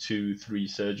 1, 2, 3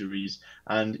 surgeries,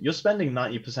 and you're spending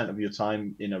 90% of your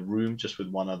time in a room just with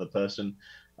one other person.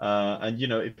 And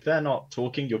if they're not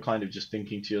talking, you're kind of just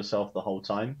thinking to yourself the whole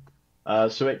time.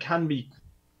 So it can be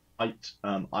quite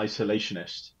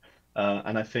isolationist.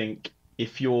 And I think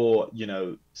if you're,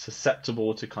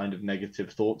 susceptible to kind of negative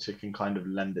thoughts, it can kind of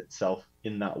lend itself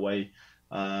in that way.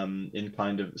 In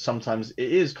kind of sometimes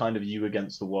it is kind of you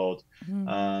against the world.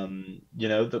 Mm.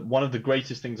 That one of the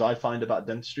greatest things I find about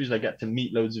dentistry is I get to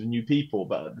meet loads of new people,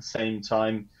 but at the same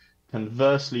time,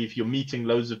 conversely, if you're meeting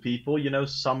loads of people,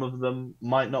 some of them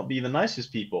might not be the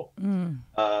nicest people. Mm.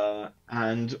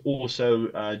 And also,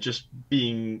 just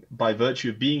being by virtue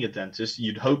of being a dentist,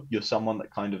 you'd hope you're someone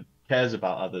that kind of cares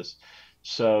about others.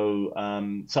 So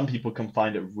some people can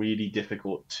find it really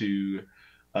difficult to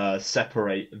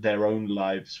separate their own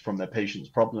lives from their patients'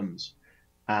 problems.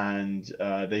 And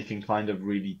they can kind of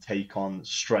really take on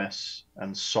stress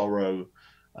and sorrow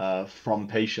from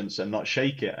patients and not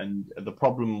shake it. And the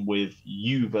problem with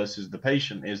you versus the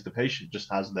patient is the patient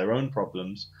just has their own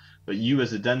problems. But you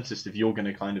as a dentist, if you're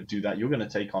going to kind of do that, you're going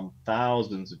to take on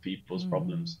thousands of people's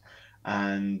problems.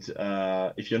 And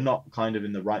if you're not kind of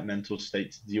in the right mental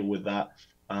state to deal with that,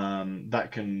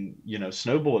 that can,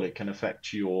 snowball. It can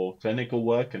affect your clinical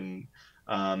work, and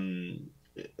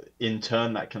in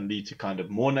turn, that can lead to kind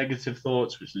of more negative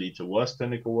thoughts, which lead to worse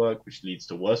clinical work, which leads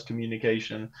to worse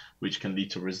communication, which can lead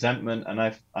to resentment. And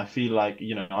I feel like,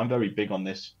 I'm very big on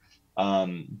this.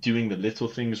 Doing the little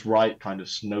things right kind of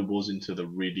snowballs into the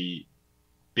really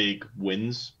big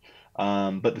wins.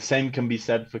 But the same can be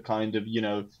said for kind of,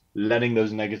 letting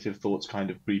those negative thoughts kind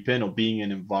of creep in, or being in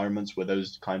environments where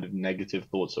those kind of negative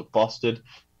thoughts are fostered,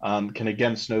 can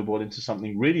again snowball into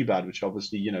something really bad, which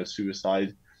obviously,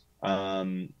 suicide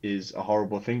is a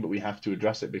horrible thing, but we have to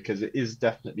address it because it is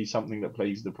definitely something that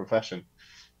plagues the profession.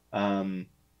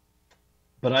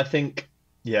 But I think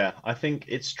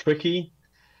it's tricky.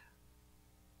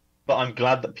 But I'm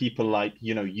glad that people like,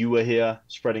 you were here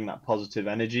spreading that positive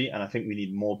energy. And I think we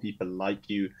need more people like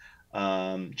you,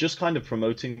 just kind of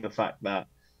promoting the fact that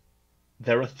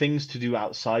there are things to do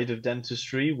outside of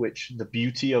dentistry, which the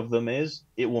beauty of them is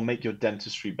it will make your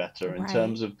dentistry better. In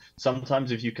terms of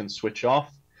sometimes if you can switch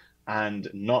off and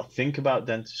not think about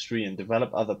dentistry and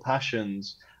develop other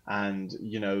passions and,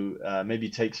 maybe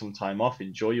take some time off,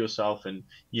 enjoy yourself and,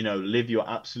 live your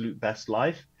absolute best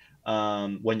life.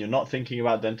 When you're not thinking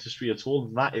about dentistry at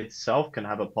all, that itself can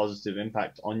have a positive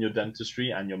impact on your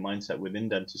dentistry and your mindset within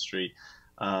dentistry.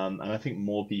 And I think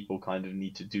more people kind of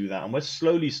need to do that. And we're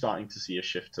slowly starting to see a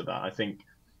shift to that. I think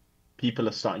people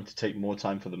are starting to take more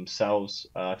time for themselves.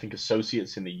 I think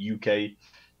associates in the UK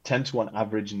tend to, on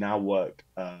average, now work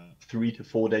 3 to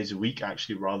 4 days a week,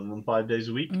 actually, rather than 5 days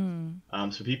a week.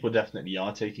 So people definitely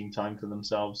are taking time for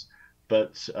themselves.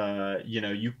 But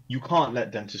you can't let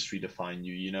dentistry define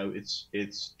you.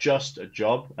 It's just a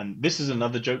job. And this is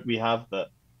another joke we have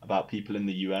about people in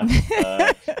the US.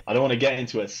 I don't want to get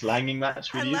into a slanging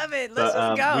match with you. I love it. Let's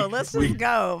just go. Let's just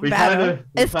go.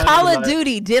 It's Call of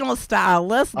Duty dental style.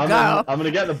 Let's go. I'm gonna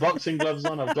get the boxing gloves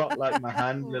on. I've got like my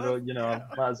hand little. I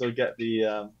might as well get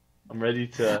the. I'm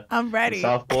ready.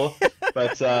 Southpaw.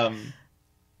 But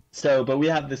but we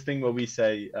have this thing where we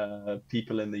say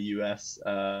people in the US.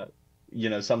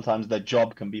 Sometimes their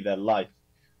job can be their life.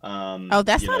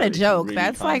 That's not a joke. Really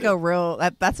that's like a real.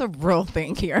 That's a real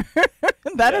thing here.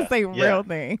 That is a real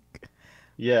thing.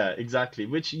 Yeah, exactly.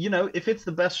 Which if it's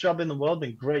the best job in the world,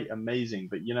 then great, amazing.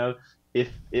 But if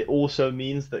it also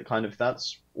means that kind of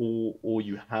that's all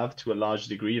you have to a large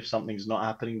degree, if something's not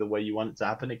happening the way you want it to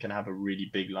happen, it can have a really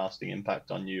big lasting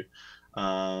impact on you.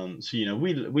 So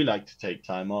we like to take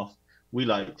time off. We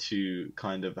like to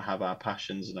kind of have our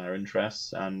passions and our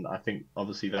interests. And I think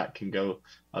obviously that can go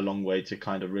a long way to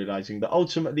kind of realizing that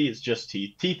ultimately it's just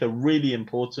teeth. Teeth are really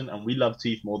important and we love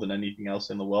teeth more than anything else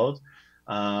in the world.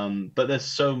 But there's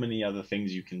so many other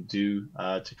things you can do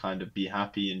to kind of be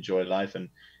happy, enjoy life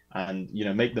and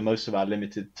make the most of our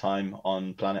limited time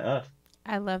on planet Earth.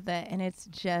 I love that. And it's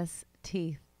just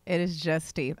teeth. It is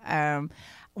just teeth.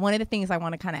 One of the things I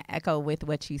want to kind of echo with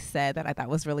what you said that I thought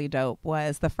was really dope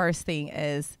was the first thing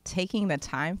is taking the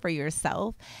time for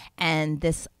yourself and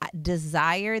this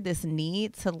desire, this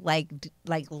need to like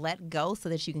let go so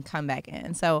that you can come back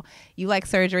in. So you like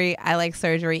surgery, I like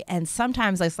surgery. And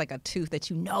sometimes it's like a tooth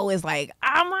that is like,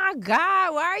 oh my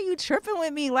God, why are you tripping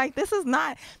with me? Like, this is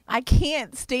not, I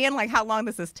can't stand like how long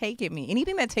this is taking me.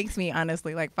 Anything that takes me,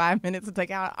 honestly, like 5 minutes to take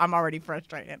out, I'm already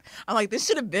frustrated. I'm like, this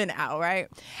should have been out, right?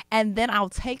 And then I'll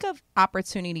take an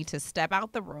opportunity to step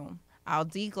out the room. I'll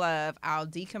deglove, I'll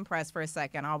decompress for a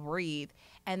second, I'll breathe,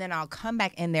 and then I'll come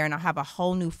back in there and I'll have a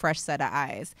whole new fresh set of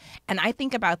eyes. And I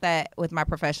think about that with my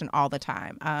profession all the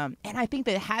time. And I think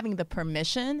that having the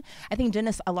permission, I think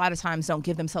dentists a lot of times don't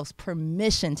give themselves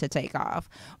permission to take off.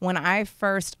 When I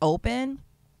first opened,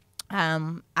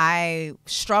 I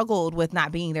struggled with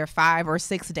not being there 5 or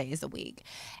 6 days a week.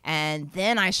 And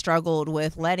then I struggled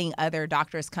with letting other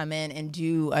doctors come in and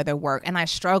do other work. And I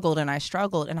struggled and I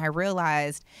struggled. And I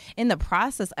realized in the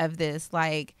process of this,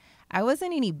 like, I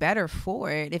wasn't any better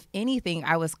for it. If anything,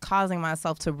 I was causing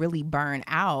myself to really burn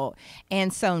out.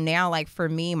 And so now, like, for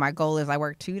me, my goal is I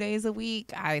work 2 days a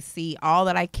week. I see all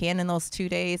that I can in those 2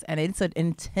 days. And it's an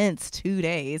intense 2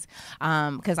 days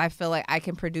because I feel like I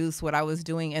can produce what I was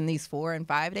doing in these 4 and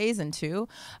 5 days in 2.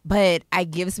 But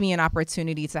it gives me an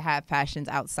opportunity to have passions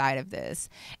outside of this.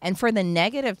 And for the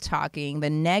negative talking, the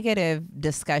negative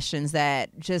discussions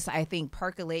that just, I think,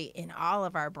 percolate in all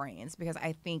of our brains, because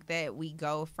I think that we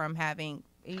go from having,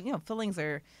 feelings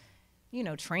are,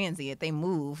 transient. They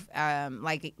move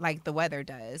like the weather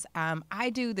does. I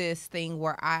do this thing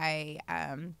where I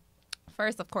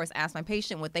first, of course, ask my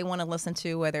patient what they want to listen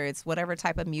to, whether it's whatever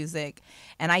type of music.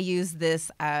 And I use this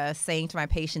saying to my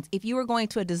patients, if you were going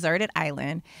to a deserted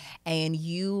island and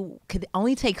you could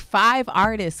only take 5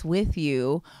 artists with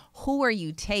you, who are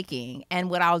you taking? And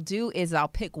what I'll do is I'll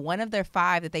pick one of their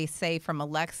 5 that they say from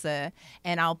Alexa,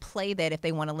 and I'll play that if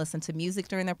they want to listen to music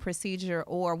during their procedure,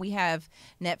 or we have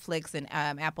Netflix and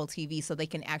Apple TV so they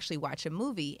can actually watch a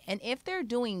movie. And if they're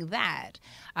doing that,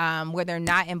 where they're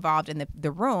not involved in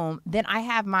the room, then I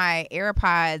have my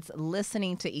AirPods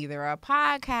listening to either a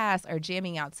podcast or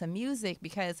jamming out some music,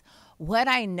 because what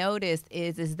I noticed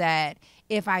is that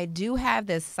if I do have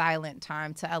this silent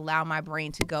time to allow my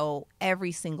brain to go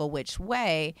every single which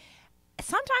way,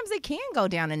 sometimes it can go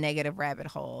down a negative rabbit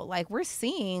hole. Like, we're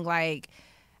seeing, like,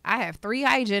 I have 3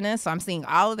 hygienists, so I'm seeing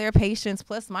all of their patients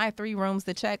plus my 3 rooms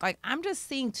to check. Like, I'm just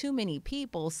seeing too many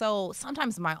people. So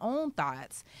sometimes my own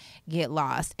thoughts get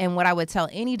lost. And what I would tell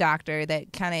any doctor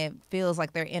that kind of feels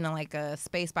like they're in a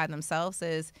space by themselves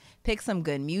is pick some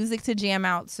good music to jam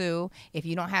out to. If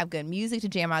you don't have good music to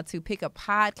jam out to, pick a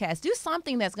podcast. Do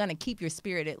something that's going to keep your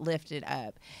spirit lifted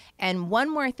up. And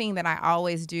one more thing that I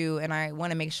always do, and I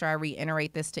want to make sure I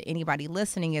reiterate this to anybody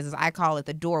listening, is I call it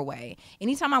the doorway.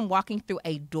 Anytime I'm walking through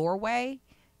a doorway,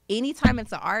 anytime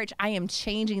it's an arch, I am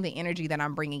changing the energy that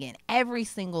I'm bringing in every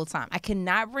single time. I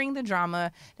cannot bring the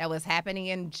drama that was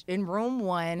happening in room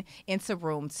 1 into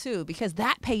room 2, because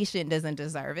that patient doesn't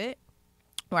deserve it.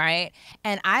 Right.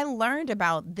 And I learned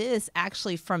about this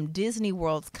actually from Disney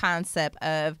World's concept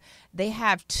of they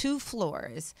have 2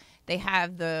 floors. They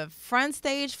have the front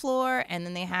stage floor and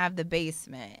then they have the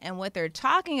basement. And what they're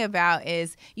talking about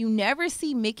is you never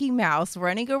see Mickey Mouse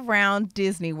running around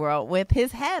Disney World with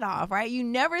his head off, right? You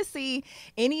never see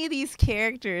any of these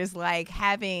characters like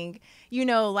having,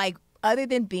 other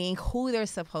than being who they're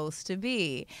supposed to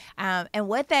be. And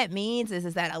what that means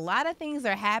is that a lot of things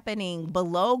are happening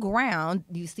below ground.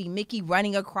 You see Mickey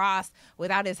running across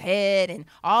without his head and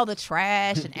all the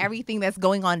trash and everything that's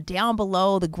going on down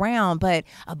below the ground. But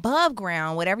above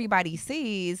ground, what everybody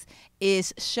sees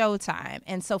is showtime.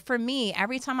 And so for me,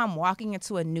 every time I'm walking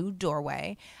into a new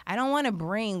doorway, I don't want to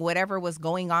bring whatever was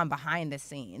going on behind the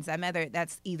scenes.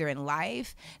 That's either in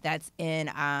life, that's in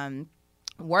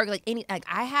work,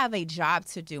 I have a job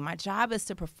to do. My job is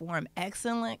to perform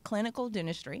excellent clinical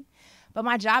dentistry, but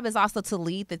my job is also to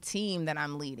lead the team that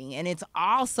I'm leading. And it's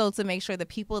also to make sure the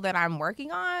people that I'm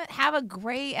working on have a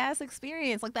great ass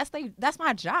experience. Like, that's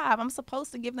my job. I'm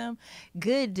supposed to give them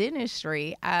good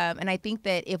dentistry. And I think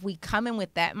that if we come in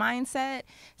with that mindset,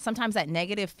 sometimes that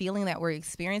negative feeling that we're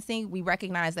experiencing, we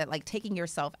recognize that, like, taking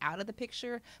yourself out of the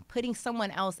picture, putting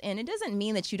someone else in, it doesn't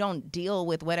mean that you don't deal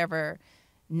with whatever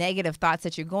negative thoughts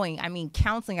that you're going. I mean,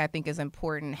 counseling, I think, is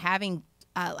important.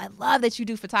 I love that you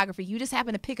do photography. You just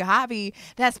happen to pick a hobby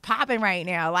that's popping right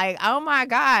now. Like, oh my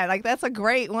God, like, that's a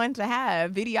great one to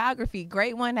have. Videography,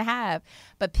 great one to have.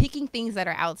 But picking things that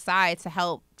are outside to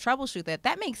help troubleshoot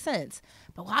that makes sense.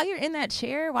 But while you're in that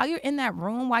chair, while you're in that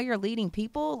room, while you're leading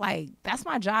people, like, that's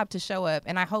my job to show up.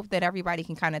 And I hope that everybody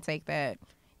can kind of take that,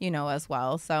 as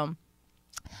well. So,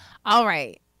 all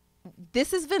right.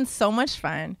 This has been so much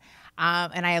fun.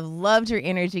 And I have loved your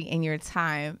energy and your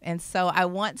time. And so I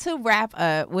want to wrap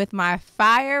up with my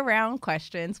fire round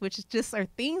questions, which just are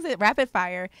things that rapid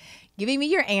fire, giving me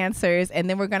your answers. And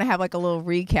then we're going to have like a little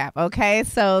recap. Okay.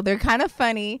 So they're kind of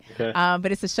funny, okay.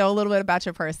 But it's to show a little bit about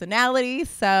your personality.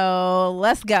 So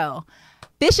let's go.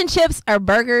 Fish and chips or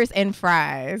burgers and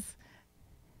fries?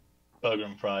 Burger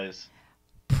and fries.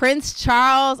 Prince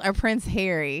Charles or Prince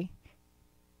Harry?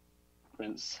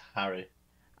 Prince Harry.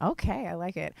 Okay, I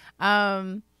like it.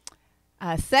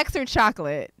 Sex or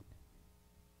chocolate?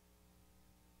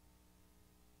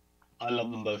 I love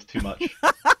them both too much.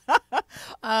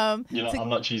 I'm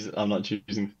not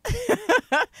choosing.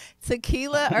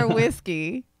 Tequila or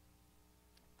whiskey?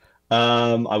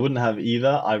 I wouldn't have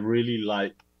either. I really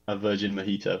like a virgin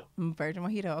mojito. Virgin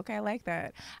mojito. Okay, I like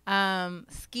that.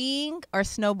 Skiing or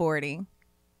snowboarding?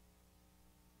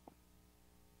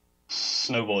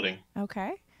 Snowboarding.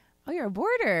 Okay. Oh, you're a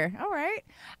boarder. All right.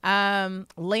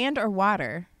 Land or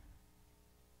water?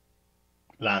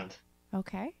 Land.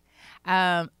 Okay.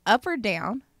 Up or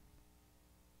down?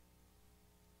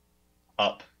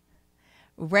 Up.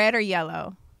 Red or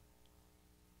yellow?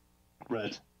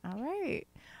 Red. All right.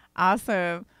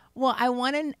 Awesome. Well, I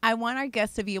want our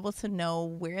guests to be able to know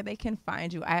where they can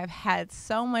find you. I have had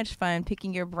so much fun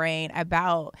picking your brain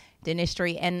about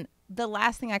dentistry. And the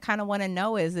last thing I kind of want to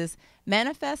know is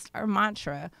manifest or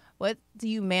mantra? What do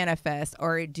you manifest,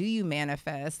 or do you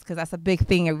manifest? Because that's a big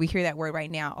thing, and we hear that word right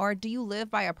now. Or do you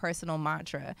live by a personal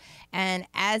mantra? And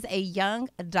as a young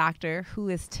doctor who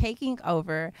is taking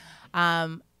over,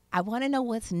 I want to know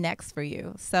what's next for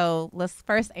you. So let's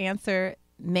first answer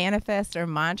manifest or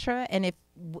mantra, and if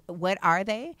what are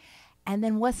they, and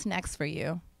then what's next for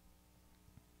you?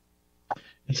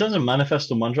 In terms of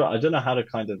manifesto mantra, I don't know how to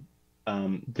kind of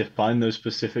define those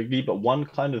specifically, but one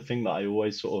kind of thing that I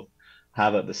always sort of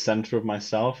have at the center of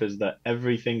myself is that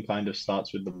everything kind of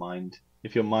starts with the mind.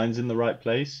 If your mind's in the right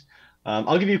place,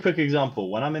 I'll give you a quick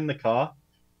example. When I'm in the car,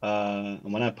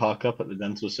 and when I park up at the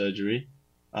dental surgery,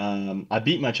 I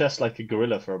beat my chest like a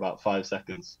gorilla for about 5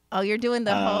 seconds. Oh, you're doing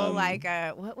the whole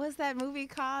Um, what was that movie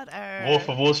called? Wolf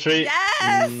of Wall Street.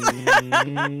 Yes.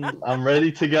 I'm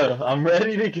ready to go. I'm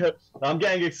ready to go. I'm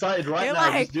getting excited right You're now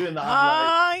like, just doing that.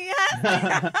 oh yes. I'm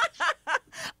like,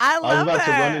 I I was love about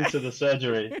to run that. into the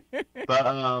surgery,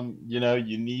 but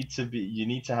you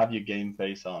need to have your game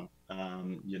face on.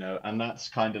 And that's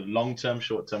kind of long term,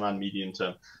 short term, and medium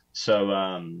term. So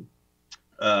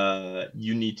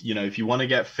you need, if you want to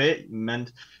get fit,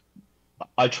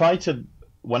 I try to,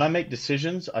 when I make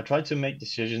decisions, I try to make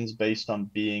decisions based on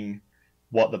being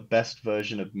what the best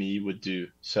version of me would do.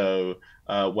 So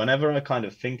whenever I kind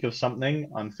of think of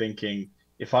something, I'm thinking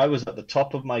if I was at the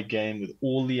top of my game with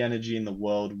all the energy in the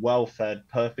world, well fed,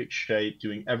 perfect shape,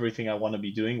 doing everything I want to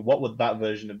be doing, what would that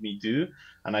version of me do?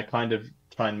 And I kind of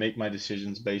try and make my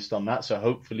decisions based on that. So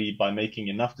hopefully by making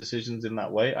enough decisions in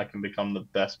that way, I can become the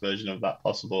best version of that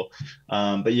possible.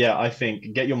 But yeah, I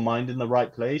think get your mind in the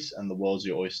right place and the world's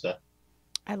your oyster.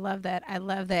 I love that. I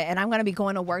love that. And I'm gonna be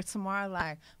going to work tomorrow.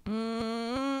 Like, is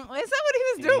that what he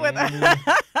was doing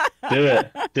Mm,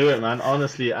 with? do it, man.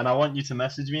 Honestly, and I want you to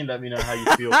message me and let me know how you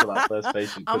feel for that first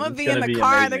patient I'm because gonna it's be in gonna the be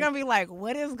car. They're amazing. gonna be like,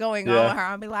 "What is going on with Yeah, her?"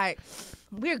 I'll be like,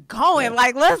 "We're going. yeah.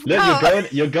 Like, let's Look, go."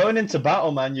 you're going into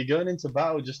battle, man. You're going into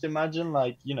battle. Just imagine,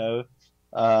 like,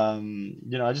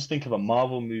 I just think of a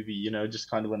Marvel movie, just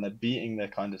kind of when they're beating their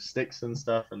kind of sticks and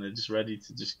stuff, and they're just ready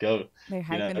to just go, They're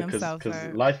hyping themselves because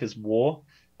up. life is war.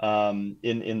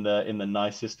 In the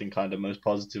nicest and kind of most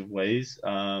positive ways.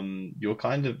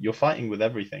 You're fighting with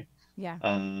everything. Yeah,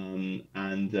 And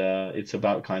it's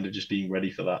about kind of just being ready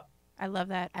for that. I love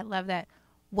that. I love that.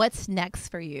 What's next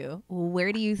for you?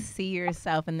 Where do you see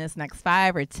yourself in this next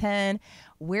 5 or 10?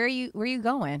 Where are you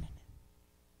going?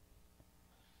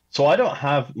 So I don't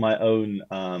have my own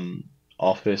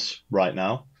office right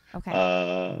now, Okay.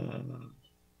 uh,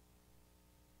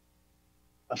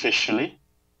 officially.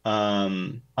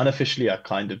 Unofficially, I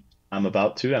kind of am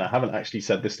about to, and I haven't actually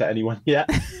said this to anyone yet.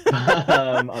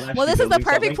 I'm Well, actually this is the building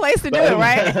perfect something, place to do but it,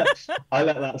 right? I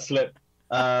let that slip.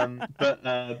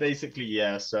 But basically,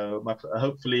 yeah. So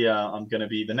hopefully, I'm going to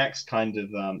be the next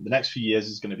few years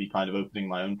is going to be kind of opening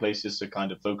my own places, so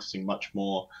kind of focusing much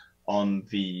more on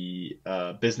the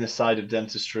business side of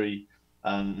dentistry,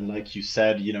 and like you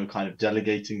said, kind of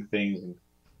delegating things and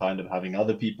kind of having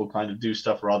other people kind of do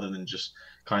stuff rather than just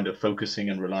kind of focusing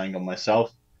and relying on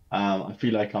myself. I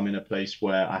feel like I'm in a place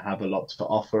where I have a lot to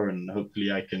offer, and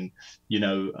hopefully I can,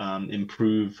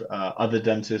 improve other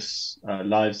dentists'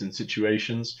 lives and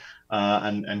situations,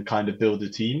 and kind of build a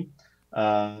team.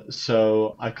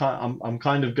 So I'm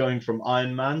kind of going from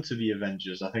Iron Man to the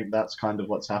Avengers. I think that's kind of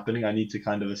what's happening. I need to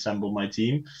kind of assemble my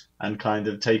team and kind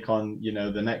of take on,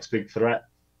 the next big threat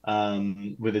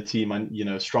with a team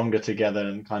and stronger together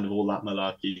and kind of all that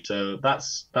malarkey. So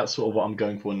that's sort of what I'm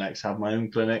going for next. Have my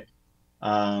own clinic,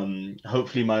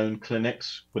 hopefully my own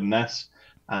clinics with Ness,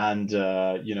 and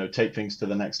take things to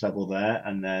the next level there.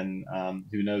 And then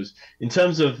who knows? In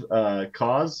terms of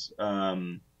cars,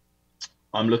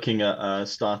 I'm looking at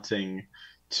starting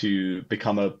to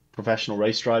become a professional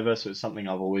race driver. So it's something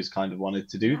I've always kind of wanted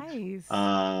to do. Nice.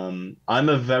 I'm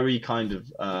a very kind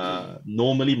of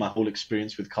normally my whole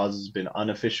experience with cars has been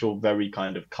unofficial, very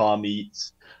kind of car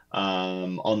meets,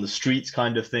 on the streets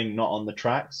kind of thing, not on the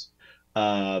tracks.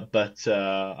 But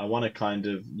I want to kind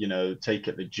of, take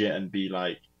it legit and be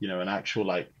like, an actual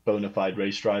like bona fide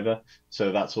race driver.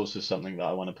 So that's also something that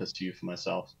I want to pursue for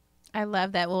myself. I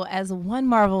love that. Well, as one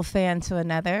Marvel fan to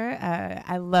another,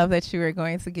 I love that you are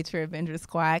going to get your Avengers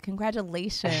Squad.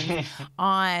 Congratulations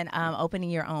on opening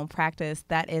your own practice.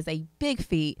 That is a big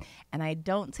feat, and I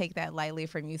don't take that lightly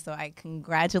from you. So I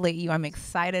congratulate you. I'm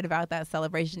excited about that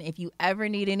celebration. If you ever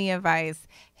need any advice,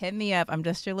 hit me up. I'm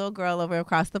just your little girl over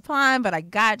across the pond, but I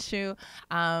got you,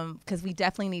 because we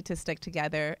definitely need to stick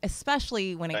together,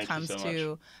 especially when it Thank you comes so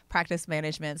to much. practice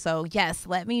management. So yes,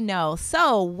 let me know.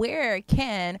 So where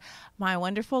can my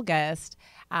wonderful guest,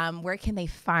 where can they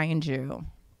find you?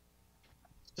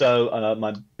 So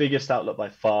my biggest outlet by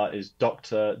far is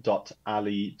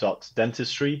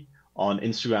dr.ali.dentistry on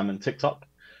Instagram and TikTok.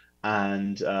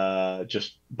 And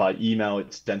just by email,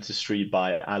 it's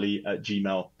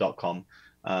dentistrybyali@gmail.com.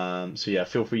 So yeah,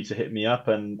 feel free to hit me up,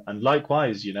 and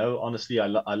likewise, honestly, I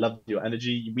love your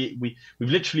energy. We've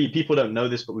literally, people don't know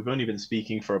this, but we've only been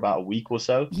speaking for about a week or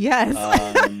so. Yes.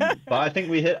 But I think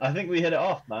we hit it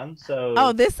off, man. Oh,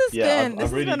 So this has yeah, been I've this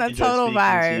has really been a enjoyed total speaking to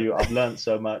vibe. you. I've learned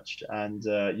so much, and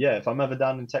yeah, if I'm ever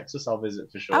down in Texas, I'll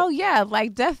visit for sure. Oh yeah,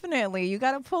 like definitely. You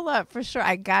got to pull up for sure.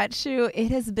 I got you. It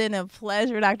has been a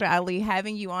pleasure, Dr. Ali,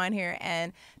 having you on here.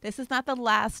 And this is not the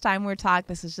last time we're talking.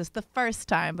 This is just the first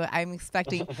time, but I'm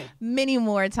expecting many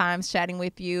more times chatting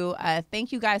with you.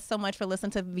 Thank you guys so much for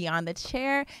listening to Beyond the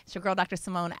Chair. It's your girl, Dr.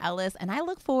 Simone Ellis, and I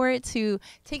look forward to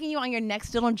taking you on your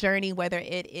next little journey, whether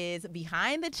it is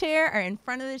behind the chair or in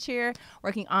front of the chair,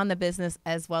 working on the business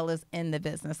as well as in the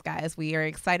business, guys. We are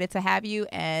excited to have you,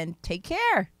 and take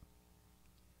care.